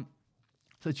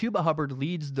 So Chuba Hubbard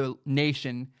leads the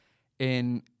nation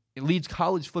leads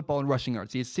college football in rushing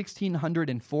yards. He has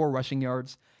 1,604 rushing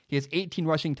yards. He has 18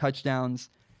 rushing touchdowns,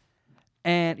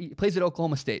 and he plays at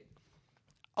Oklahoma State.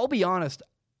 I'll be honest,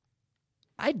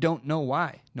 I don't know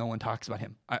why no one talks about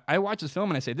him. I watch this film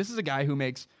and I say, this is a guy who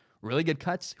makes really good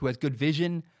cuts, who has good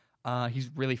vision. He's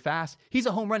really fast. He's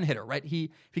a home run hitter, right? If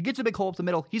he gets a big hole up the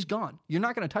middle, he's gone. You're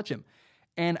not going to touch him.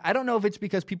 And I don't know if it's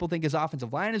because people think his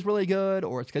offensive line is really good,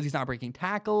 or it's because he's not breaking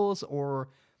tackles, or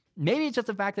maybe it's just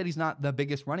the fact that he's not the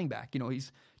biggest running back.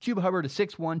 Chuba Hubbard is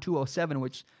 6'1", 207,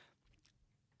 which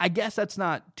I guess that's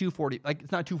not 240. Like,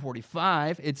 it's not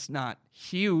 245. It's not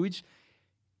huge.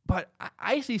 But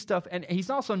I see stuff, and he's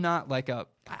also not like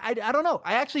I don't know.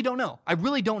 I actually don't know. I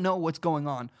really don't know what's going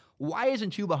on. Why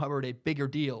isn't Chuba Hubbard a bigger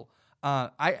deal?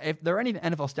 If there are any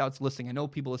NFL scouts listening, I know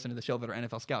people listen to the show that are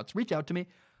NFL scouts. Reach out to me.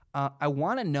 I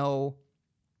want to know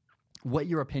what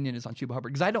your opinion is on Chuba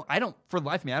Hubbard, because I don't, for the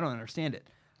life of me, I don't understand it.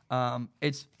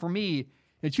 It's, for me,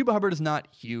 Chuba Hubbard is not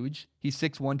huge. He's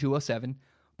 6'1", 207,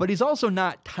 but he's also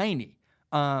not tiny.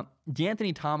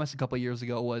 DeAnthony Thomas a couple of years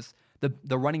ago was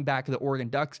the running back of the Oregon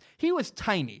Ducks. He was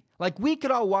tiny. Like, we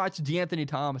could all watch DeAnthony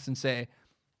Thomas and say,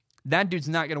 that dude's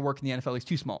not going to work in the NFL. He's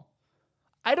too small.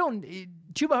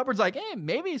 Chuba Hubbard's like,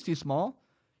 maybe he's too small.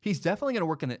 He's definitely going to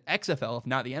work in the XFL, if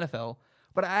not the NFL.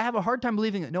 But I have a hard time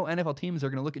believing that no NFL teams are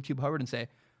going to look at Chuba Hubbard and say,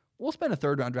 we'll spend a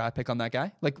third-round draft pick on that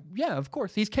guy. Like, yeah, of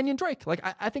course. He's Kenyon Drake. Like,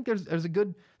 I think there's a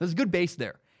good base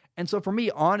there. And so for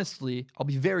me, honestly, I'll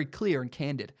be very clear and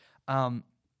candid.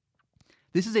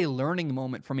 This is a learning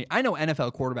moment for me. I know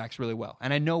NFL quarterbacks really well,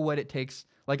 and I know what it takes.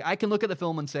 Like, I can look at the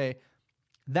film and say,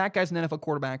 that guy's an NFL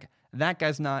quarterback, that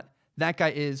guy's not, that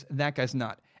guy is, that guy's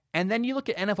not. And then you look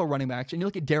at NFL running backs, and you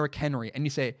look at Derrick Henry, and you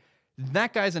say,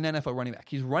 that guy's an NFL running back.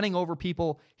 He's running over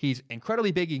people. He's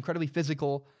incredibly big, incredibly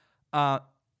physical.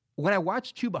 When I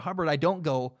watch Chuba Hubbard, I don't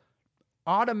go,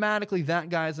 automatically that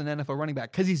guy's an NFL running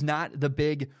back, because he's not the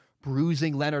big,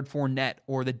 bruising Leonard Fournette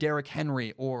or the Derrick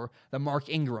Henry or the Mark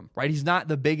Ingram, right? He's not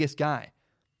the biggest guy.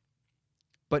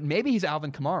 But maybe he's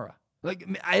Alvin Kamara. Like,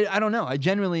 I don't know. I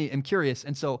genuinely am curious.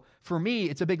 And so for me,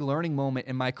 it's a big learning moment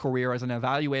in my career as an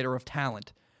evaluator of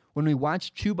talent when we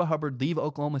watch Chuba Hubbard leave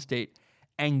Oklahoma State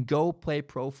and go play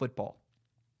pro football.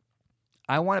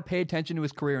 I want to pay attention to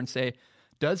his career and say,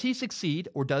 does he succeed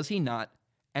or does he not,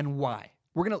 and why?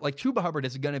 We're going to, like, Chuba Hubbard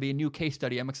is going to be a new case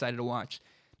study I'm excited to watch.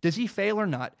 Does he fail or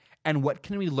not? And what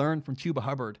can we learn from Chuba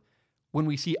Hubbard when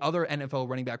we see other NFL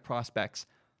running back prospects?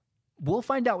 We'll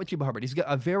find out with Chuba Hubbard. He's got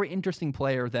a very interesting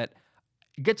player that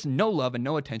gets no love and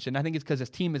no attention. I think it's because his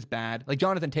team is bad. Like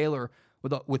Jonathan Taylor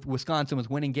with Wisconsin was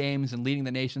winning games and leading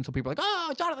the nation, so people are like,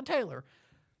 oh, Jonathan Taylor.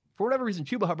 For whatever reason,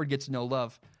 Chuba Hubbard gets no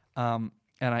love, and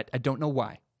I don't know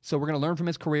why. So we're going to learn from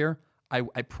his career.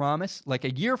 I promise, like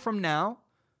a year from now,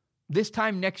 this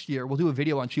time next year, we'll do a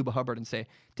video on Chuba Hubbard and say,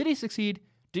 did he succeed?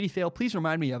 Did he fail? Please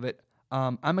remind me of it.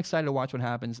 I'm excited to watch what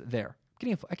happens there.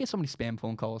 I get so many spam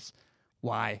phone calls.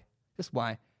 Why? Just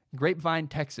why? Grapevine,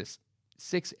 Texas,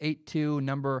 682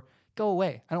 number. Go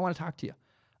away. I don't want to talk to you.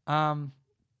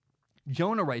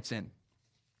 Jonah writes in.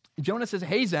 Jonah says,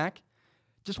 hey, Zach,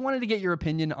 just wanted to get your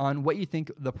opinion on what you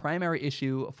think the primary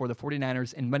issue for the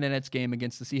 49ers in Monday night's game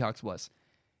against the Seahawks was.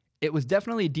 It was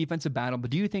definitely a defensive battle,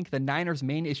 but do you think the Niners'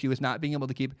 main issue is not being able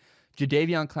to keep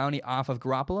Jadeveon Clowney off of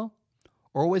Garoppolo?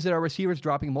 Or was it our receivers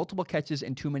dropping multiple catches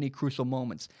in too many crucial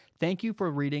moments? Thank you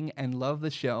for reading and love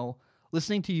the show.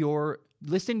 Listening to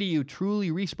you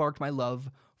truly re-sparked my love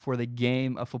for the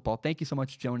game of football. Thank you so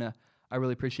much, Jonah. I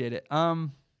really appreciate it.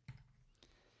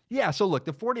 Yeah, so look,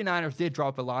 the 49ers did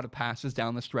drop a lot of passes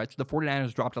down the stretch. The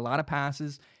 49ers dropped a lot of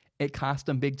passes. It cost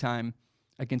them big time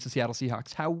against the Seattle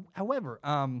Seahawks. However,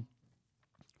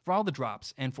 for all the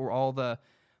drops and for all the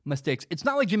mistakes, it's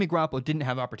not like Jimmy Garoppolo didn't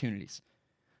have opportunities.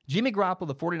 Jimmy Garoppolo,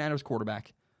 the 49ers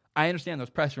quarterback, I understand there's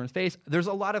pressure in his face. There's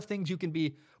a lot of things you can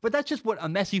be, but that's just what a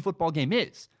messy football game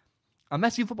is. A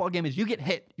messy football game is you get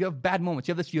hit, you have bad moments,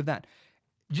 you have this, you have that.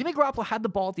 Jimmy Garoppolo had the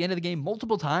ball at the end of the game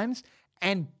multiple times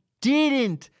and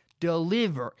didn't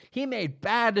deliver. He made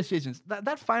bad decisions.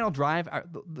 That final drive,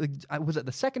 was it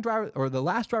the second drive or the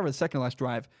last drive or the second to last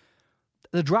drive?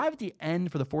 The drive at the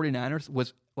end for the 49ers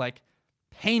was like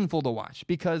painful to watch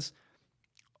because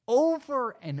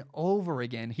over and over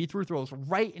again, he threw throws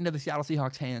right into the Seattle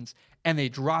Seahawks' hands and they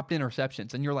dropped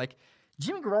interceptions. And you're like,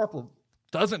 Jimmy Garoppolo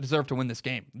doesn't deserve to win this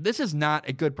game. This is not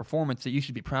a good performance that you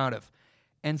should be proud of.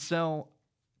 And so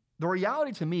the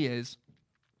reality to me is,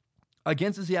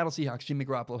 against the Seattle Seahawks, Jimmy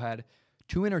Garoppolo had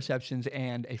 2 interceptions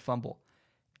and a fumble.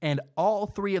 And all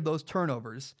 3 of those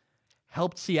turnovers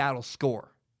helped Seattle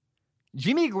score.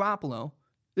 Jimmy Garoppolo,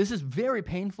 this is very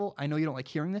painful. I know you don't like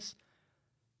hearing this.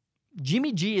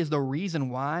 Jimmy G is the reason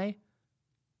why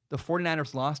the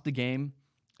 49ers lost the game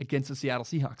against the Seattle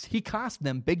Seahawks. He cost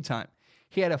them big time.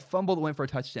 He had a fumble that went for a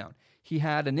touchdown. He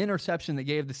had an interception that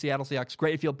gave the Seattle Seahawks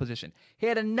great field position. He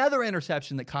had another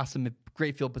interception that cost them a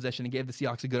great field position and gave the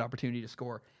Seahawks a good opportunity to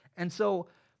score. And so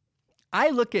I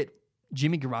look at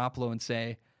Jimmy Garoppolo and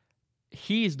say,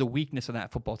 he's the weakness of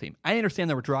that football team. I understand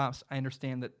there were drops. I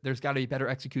understand that there's got to be better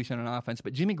execution on offense.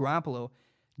 But Jimmy Garoppolo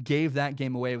gave that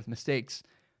game away with mistakes.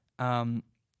 And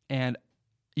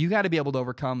you got to be able to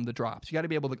overcome the drops. You got to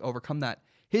be able to overcome that.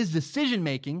 His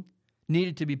decision-making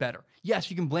needed to be better.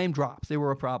 Yes, you can blame drops. They were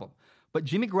a problem. But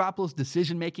Jimmy Garoppolo's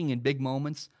decision-making in big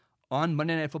moments on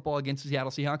Monday Night Football against the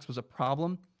Seattle Seahawks was a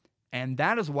problem. And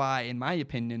that is why, in my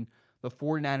opinion, the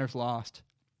 49ers lost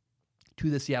to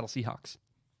the Seattle Seahawks.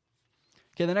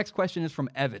 Okay, the next question is from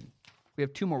Evan. We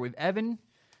have 2 more. We have Evan,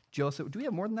 Joseph. Do we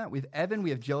have more than that? We have Evan, we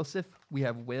have Joseph, we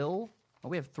have Will. Oh,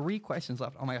 we have 3 questions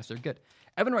left. Oh my gosh, they're good.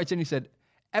 Evan writes in,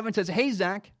 Evan says, hey,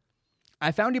 Zach,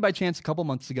 I found you by chance a couple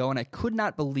months ago, and I could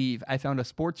not believe I found a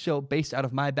sports show based out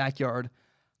of my backyard.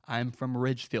 I'm from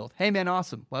Ridgefield. Hey, man,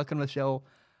 awesome. Welcome to the show.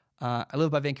 I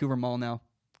live by Vancouver Mall now.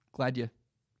 Glad you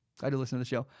listen to the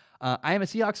show. I am a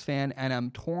Seahawks fan, and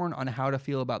I'm torn on how to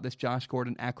feel about this Josh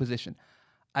Gordon acquisition.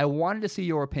 I wanted to see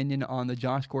your opinion on the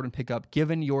Josh Gordon pickup,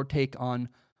 given your take on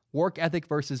work ethic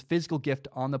versus physical gift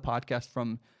on the podcast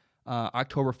from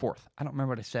October 4th. I don't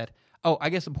remember what I said. Oh, I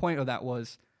guess the point of that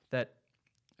was that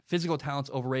physical talent's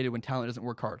overrated when talent doesn't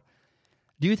work hard.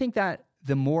 Do you think that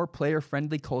the more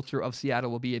player-friendly culture of Seattle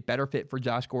will be a better fit for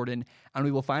Josh Gordon and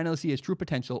we will finally see his true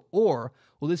potential, or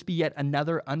will this be yet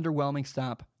another underwhelming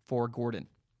stop for Gordon?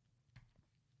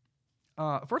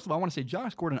 First of all, I want to say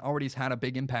Josh Gordon already has had a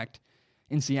big impact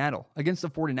in Seattle. Against the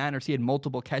 49ers, he had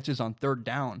multiple catches on 3rd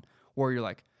down where you're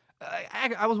like,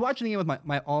 I was watching the game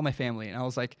with all my family, and I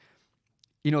was like,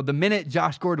 the minute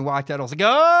Josh Gordon walked out, I was like,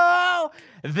 oh,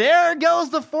 there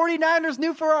goes the 49ers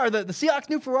new Ferrari, the Seahawks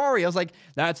new Ferrari. I was like,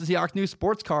 that's the Seahawks new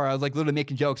sports car. I was like literally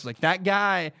making jokes. Like, that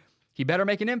guy, he better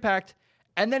make an impact.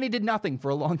 And then he did nothing for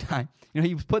a long time.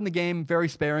 He was put in the game very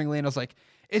sparingly, and I was like,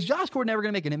 is Josh Gordon ever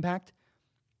going to make an impact?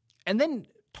 And then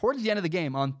towards the end of the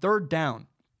game, on 3rd down,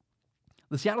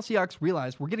 the Seattle Seahawks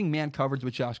realized we're getting man coverage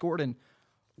with Josh Gordon.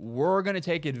 We're going to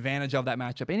take advantage of that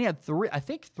matchup. And he had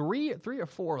three or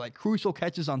four like crucial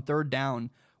catches on 3rd down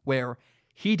where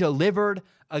he delivered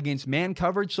against man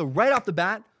coverage. So right off the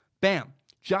bat, bam,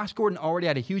 Josh Gordon already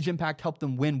had a huge impact, helped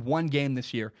them win 1 game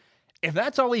this year. If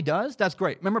that's all he does, that's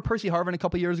great. Remember Percy Harvin a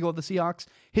couple years ago with the Seahawks?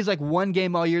 His like one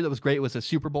game all year that was great was a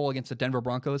Super Bowl against the Denver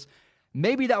Broncos.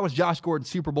 Maybe that was Josh Gordon's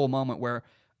Super Bowl moment where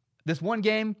this one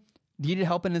game needed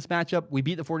help in this matchup. We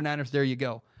beat the 49ers. There you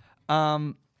go.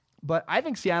 But I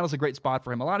think Seattle's a great spot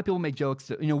for him. A lot of people make jokes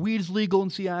that, weed is legal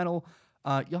in Seattle.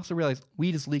 You also realize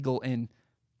weed is legal in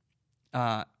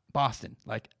Boston.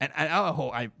 Like,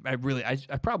 I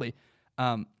probably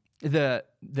how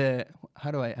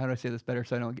do I say this better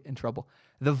so I don't get in trouble?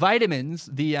 The vitamins,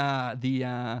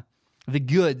 the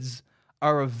goods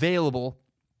are available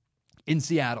in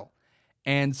Seattle,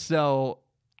 and so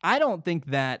I don't think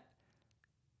that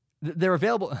they're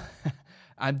available.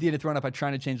 I'm being thrown up by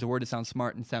trying to change the word to sound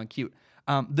smart and sound cute.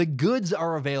 The goods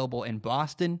are available in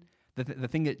Boston. The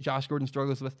thing that Josh Gordon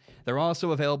struggles with, they're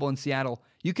also available in Seattle.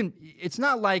 It's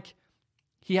not like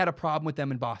he had a problem with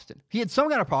them in Boston. He had some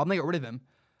kind of problem. They got rid of him.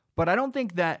 But I don't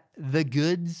think that the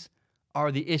goods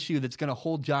are the issue that's going to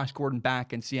hold Josh Gordon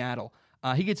back in Seattle.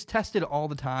 He gets tested all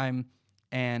the time,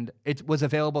 and it was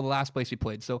available the last place he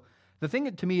played. So the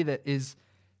thing to me that is,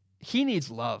 he needs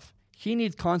love. He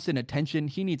needs constant attention.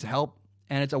 He needs help,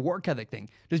 and it's a work ethic thing.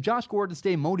 Does Josh Gordon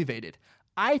stay motivated?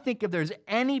 I think if there's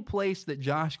any place that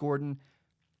Josh Gordon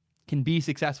can be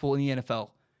successful in the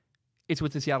NFL, it's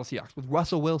with the Seattle Seahawks, with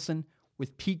Russell Wilson,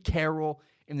 with Pete Carroll,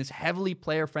 in this heavily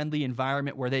player-friendly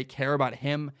environment where they care about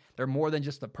him. They're more than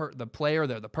just the player,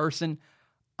 they're the person.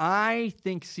 I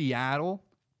think Seattle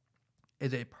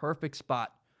is a perfect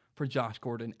spot for Josh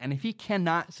Gordon. And if he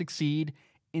cannot succeed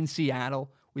in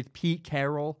Seattle with Pete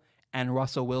Carroll and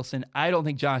Russell Wilson, I don't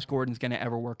think Josh Gordon's going to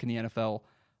ever work in the NFL.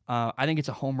 I think it's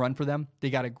a home run for them. They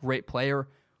got a great player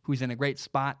who's in a great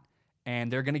spot, and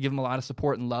they're going to give him a lot of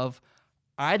support and love.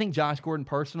 I think Josh Gordon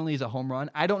personally is a home run.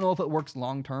 I don't know if it works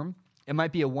long-term. It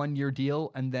might be a one-year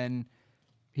deal, and then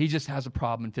he just has a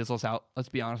problem and fizzles out. Let's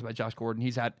be honest about Josh Gordon.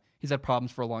 He's had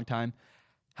problems for a long time.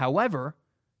 However,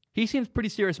 he seems pretty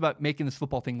serious about making this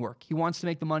football thing work. He wants to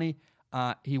make the money.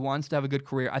 He wants to have a good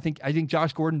career. I think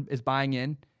Josh Gordon is buying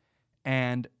in,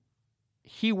 and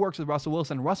he works with Russell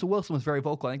Wilson. Russell Wilson was very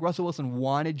vocal. I think Russell Wilson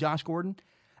wanted Josh Gordon.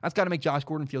 That's got to make Josh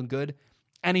Gordon feel good,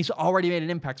 and he's already made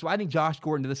an impact. So I think Josh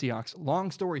Gordon to the Seahawks,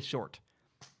 long story short,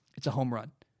 it's a home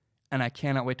run. And I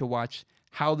cannot wait to watch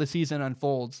how the season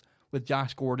unfolds with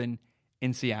Josh Gordon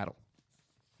in Seattle.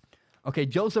 Okay,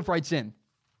 Joseph writes in.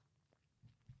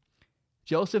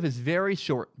 Joseph is very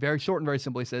short and very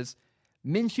simple. He says,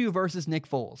 Minshew versus Nick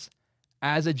Foles.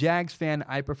 As a Jags fan,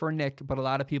 I prefer Nick, but a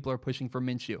lot of people are pushing for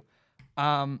Minshew.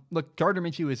 Look, Gardner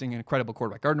Minshew is an incredible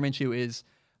quarterback. Gardner Minshew is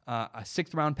a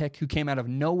sixth-round pick who came out of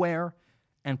nowhere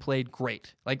and played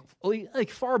great. Like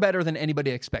far better than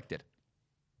anybody expected.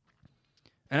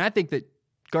 And I think that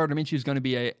Gardner Minshew is going to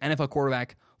be an NFL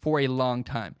quarterback for a long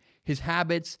time. His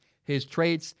habits, his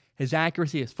traits, his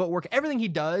accuracy, his footwork, everything he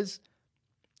does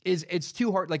it's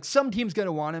too hard. Like, some team's going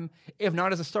to want him, if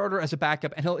not as a starter, as a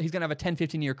backup, and he's going to have a 10,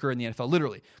 15-year career in the NFL,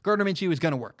 literally. Gardner Minshew is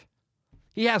going to work.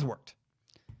 He has worked.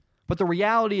 But the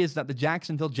reality is that the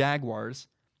Jacksonville Jaguars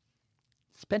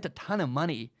spent a ton of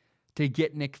money to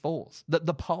get Nick Foles.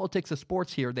 The politics of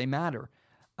sports here, they matter.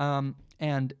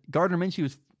 And Gardner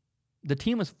Minshew the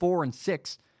team was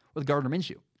 4-6 with Gardner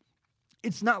Minshew.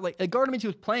 It's not like Gardner Minshew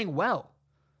was playing well,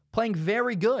 playing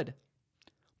very good,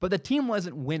 but the team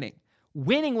wasn't winning.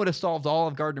 Winning would have solved all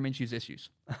of Gardner Minshew's issues.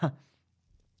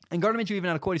 And Gardner Minshew even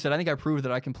had a quote. He said, I think I proved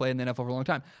that I can play in the NFL for a long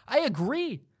time. I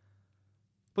agree.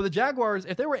 But the Jaguars,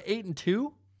 if they were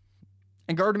 8-2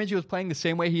 and Gardner Minshew was playing the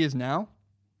same way he is now,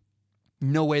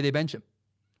 no way they bench him.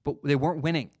 But they weren't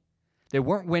winning. They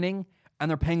weren't winning, and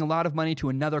they're paying a lot of money to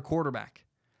another quarterback.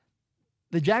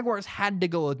 The Jaguars had to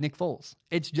go with Nick Foles.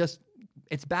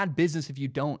 It's bad business if you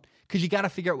don't, because you got to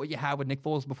figure out what you have with Nick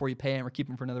Foles before you pay him or keep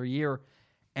him for another year.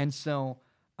 And so,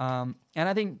 and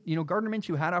I think, Gardner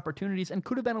Minshew had opportunities and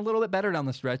could have been a little bit better down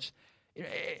the stretch.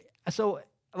 So,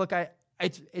 look,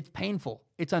 it's painful.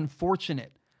 It's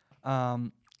unfortunate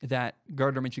that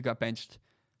Gardner Minshew got benched,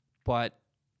 but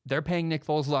they're paying Nick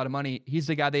Foles a lot of money. He's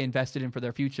the guy they invested in for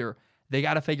their future. They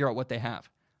got to figure out what they have.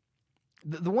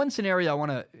 The one scenario I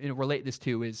want to relate this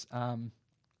to is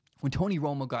when Tony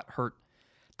Romo got hurt.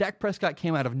 Dak Prescott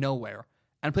came out of nowhere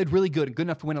and played really good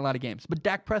enough to win a lot of games. But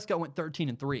Dak Prescott went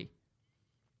 13-3.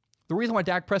 The reason why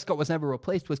Dak Prescott was never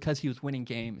replaced was because he was winning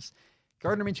games.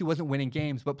 Gardner Minshew wasn't winning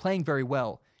games, but playing very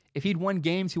well. If he'd won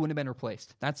games, he wouldn't have been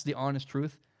replaced. That's the honest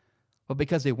truth. But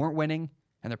because they weren't winning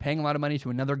and they're paying a lot of money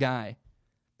to another guy,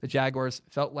 the Jaguars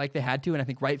felt like they had to, and I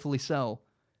think rightfully so,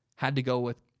 had to go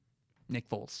with Nick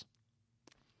Foles.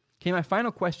 Okay, my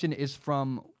final question is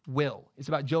from Will. It's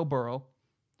about Joe Burrow.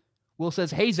 Will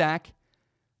says, hey, Zach,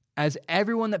 As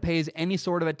everyone that pays any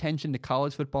sort of attention to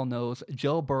college football knows,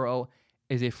 Joe Burrow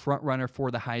is a front runner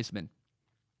for the Heisman.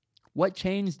 What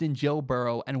changed in Joe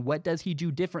Burrow, and what does he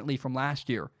do differently from last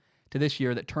year to this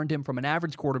year that turned him from an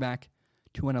average quarterback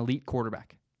to an elite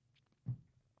quarterback?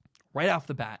 Right off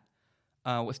the bat,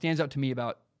 what stands out to me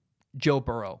about Joe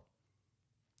Burrow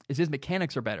is his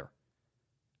mechanics are better.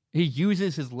 He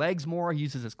uses his legs more, he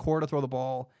uses his core to throw the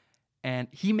ball, and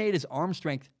he made his arm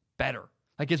strength better.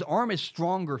 Like his arm is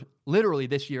stronger literally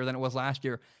this year than it was last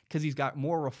year because he's got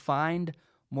more refined,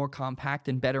 more compact,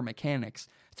 and better mechanics.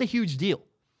 It's a huge deal.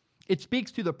 It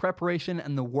speaks to the preparation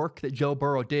and the work that Joe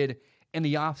Burrow did in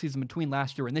the offseason between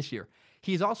last year and this year.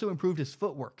 He's also improved his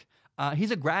footwork.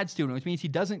 He's a grad student, which means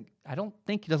I don't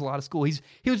think he does a lot of school.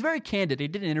 He was very candid. He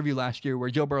did an interview last year where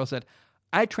Joe Burrow said,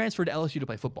 I transferred to LSU to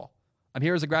play football. I'm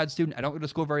here as a grad student. I don't go to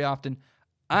school very often.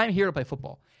 I'm here to play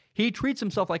football. He treats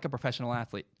himself like a professional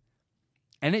athlete.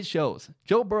 And it shows.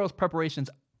 Joe Burrow's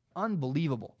preparation's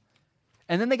unbelievable.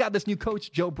 And then they got this new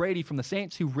coach, Joe Brady from the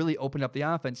Saints, who really opened up the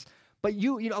offense. But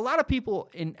you know, a lot of people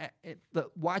that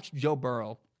watch Joe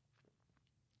Burrow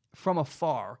from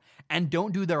afar and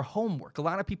don't do their homework. A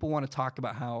lot of people want to talk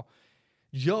about how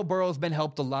Joe Burrow's been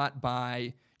helped a lot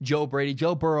by Joe Brady.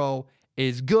 Joe Burrow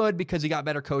is good because he got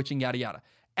better coaching, yada, yada.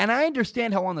 And I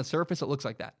understand how on the surface it looks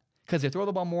like that because they throw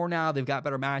the ball more now, they've got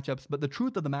better matchups. But the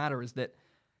truth of the matter is that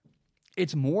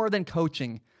it's more than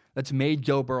coaching that's made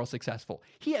Joe Burrow successful.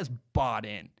 He has bought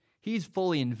in. He's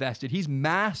fully invested. He's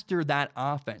mastered that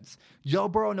offense. Joe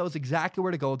Burrow knows exactly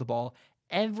where to go with the ball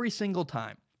every single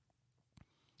time.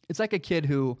 It's like a kid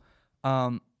who,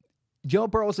 Joe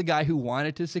Burrow's a guy who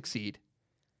wanted to succeed,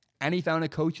 and he found a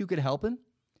coach who could help him,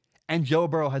 and Joe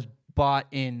Burrow has bought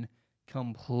in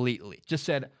completely. Just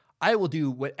said, I will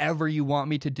do whatever you want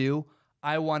me to do.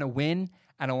 I want to win,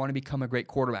 and I want to become a great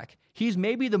quarterback. He's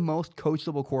maybe the most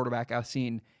coachable quarterback I've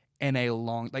seen in a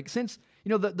long, since,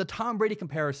 the Tom Brady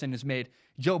comparison is made,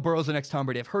 Joe Burrow's the next Tom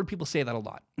Brady. I've heard people say that a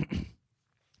lot.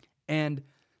 And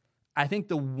I think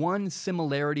the one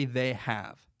similarity they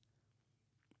have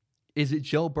is that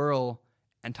Joe Burrow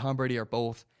and Tom Brady are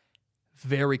both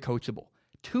very coachable.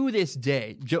 To this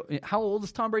day, how old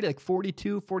is Tom Brady? Like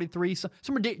 42, 43?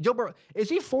 Joe Burrow, is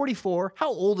he 44? How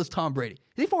old is Tom Brady?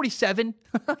 Is he 47?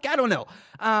 I don't know.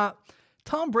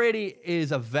 Tom Brady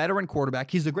is a veteran quarterback.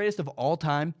 He's the greatest of all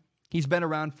time. He's been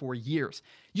around for years.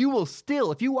 You will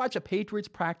still, if you watch a Patriots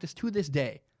practice to this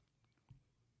day,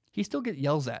 he still gets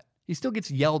yelled at. He still gets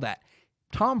yelled at.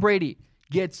 Tom Brady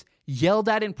gets yelled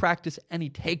at in practice, and he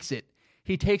takes it.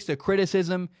 He takes the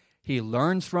criticism, he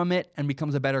learns from it, and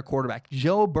becomes a better quarterback.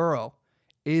 Joe Burrow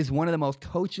is one of the most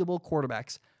coachable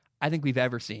quarterbacks I think we've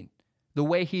ever seen. The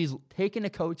way he's taken a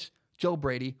coach, Joe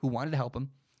Brady, who wanted to help him,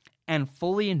 and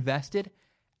fully invested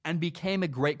and became a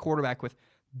great quarterback with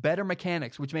better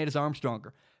mechanics, which made his arm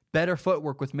stronger, better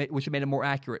footwork, which made him more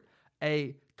accurate,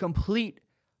 a complete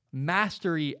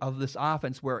mastery of this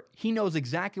offense where he knows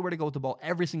exactly where to go with the ball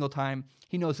every single time.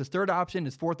 He knows his third option,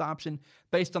 his fourth option,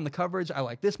 based on the coverage. I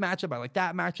like this matchup. I like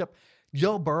that matchup.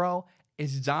 Joe Burrow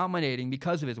is dominating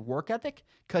because of his work ethic,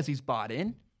 because he's bought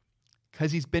in,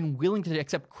 because he's been willing to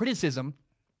accept criticism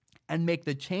and make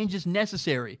the changes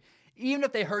necessary. Even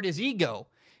if they hurt his ego,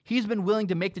 he's been willing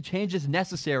to make the changes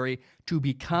necessary to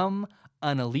become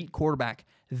an elite quarterback.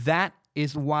 That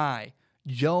is why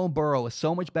Joe Burrow is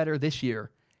so much better this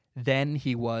year than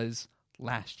he was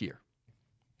last year.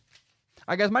 All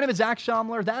right, guys, my name is Zach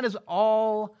Schaumler. That is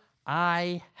all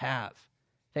I have.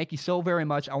 Thank you so very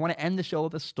much. I want to end the show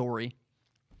with a story.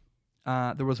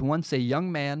 There was once a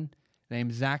young man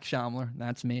named Zach Schaumler.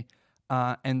 That's me.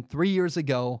 And 3 years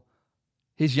ago,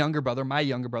 his younger brother, my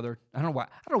younger brother, I don't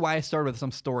know why I started with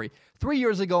some story. 3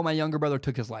 years ago, my younger brother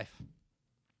took his life.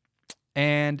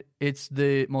 And it's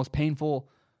the most painful,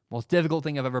 most difficult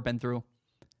thing I've ever been through.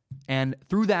 And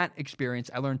through that experience,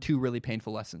 I learned two really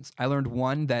painful lessons. I learned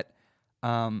one, that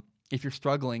if you're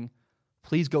struggling,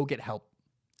 please go get help.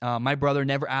 My brother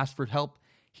never asked for help.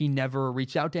 He never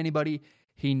reached out to anybody.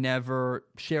 He never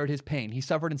shared his pain. He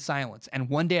suffered in silence. And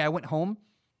one day I went home,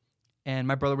 and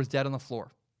my brother was dead on the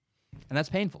floor. And that's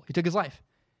painful. He took his life.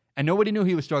 And nobody knew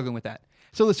he was struggling with that.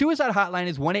 So the suicide hotline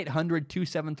is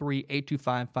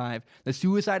 1-800-273-8255. The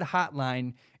suicide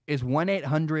hotline is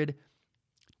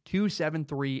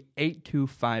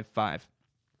 1-800-273-8255.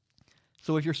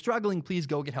 So if you're struggling, please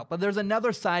go get help. But there's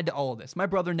another side to all of this. My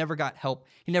brother never got help.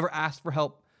 He never asked for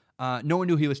help. No one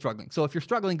knew he was struggling. So if you're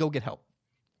struggling, go get help.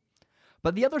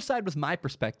 But the other side was my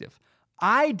perspective.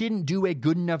 I didn't do a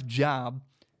good enough job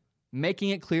making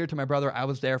it clear to my brother I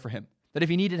was there for him. That if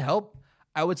he needed help,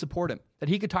 I would support him. That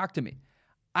he could talk to me.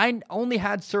 I only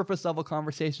had surface level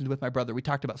conversations with my brother. We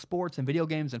talked about sports and video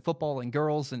games and football and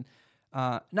girls and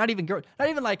not even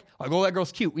like, oh, that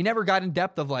girl's cute. We never got in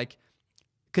depth of like,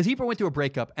 because he went through a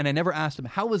breakup and I never asked him,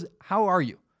 how are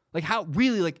you? Like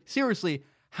seriously,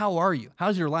 how are you?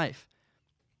 How's your life?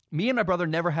 Me and my brother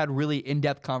never had really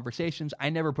in-depth conversations. I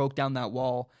never broke down that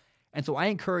wall. And so I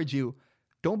encourage you,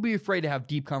 don't be afraid to have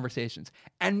deep conversations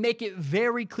and make it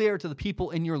very clear to the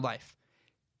people in your life.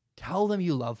 Tell them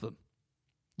you love them.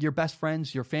 Your best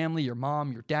friends, your family, your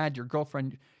mom, your dad, your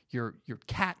girlfriend, your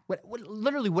cat,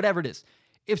 literally whatever it is.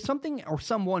 If something or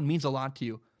someone means a lot to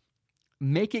you,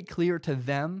 make it clear to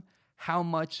them how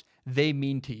much they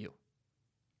mean to you.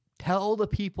 Tell the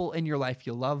people in your life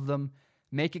you love them.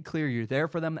 Make it clear you're there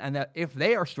for them, and that if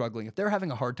they are struggling, if they're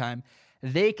having a hard time,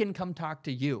 they can come talk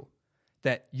to you.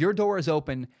 That your door is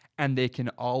open, and they can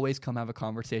always come have a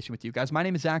conversation with you. Guys, my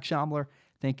name is Zach Schomler.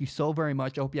 Thank you so very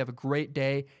much. I hope you have a great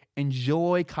day.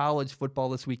 Enjoy college football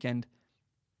this weekend,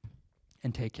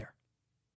 and take care.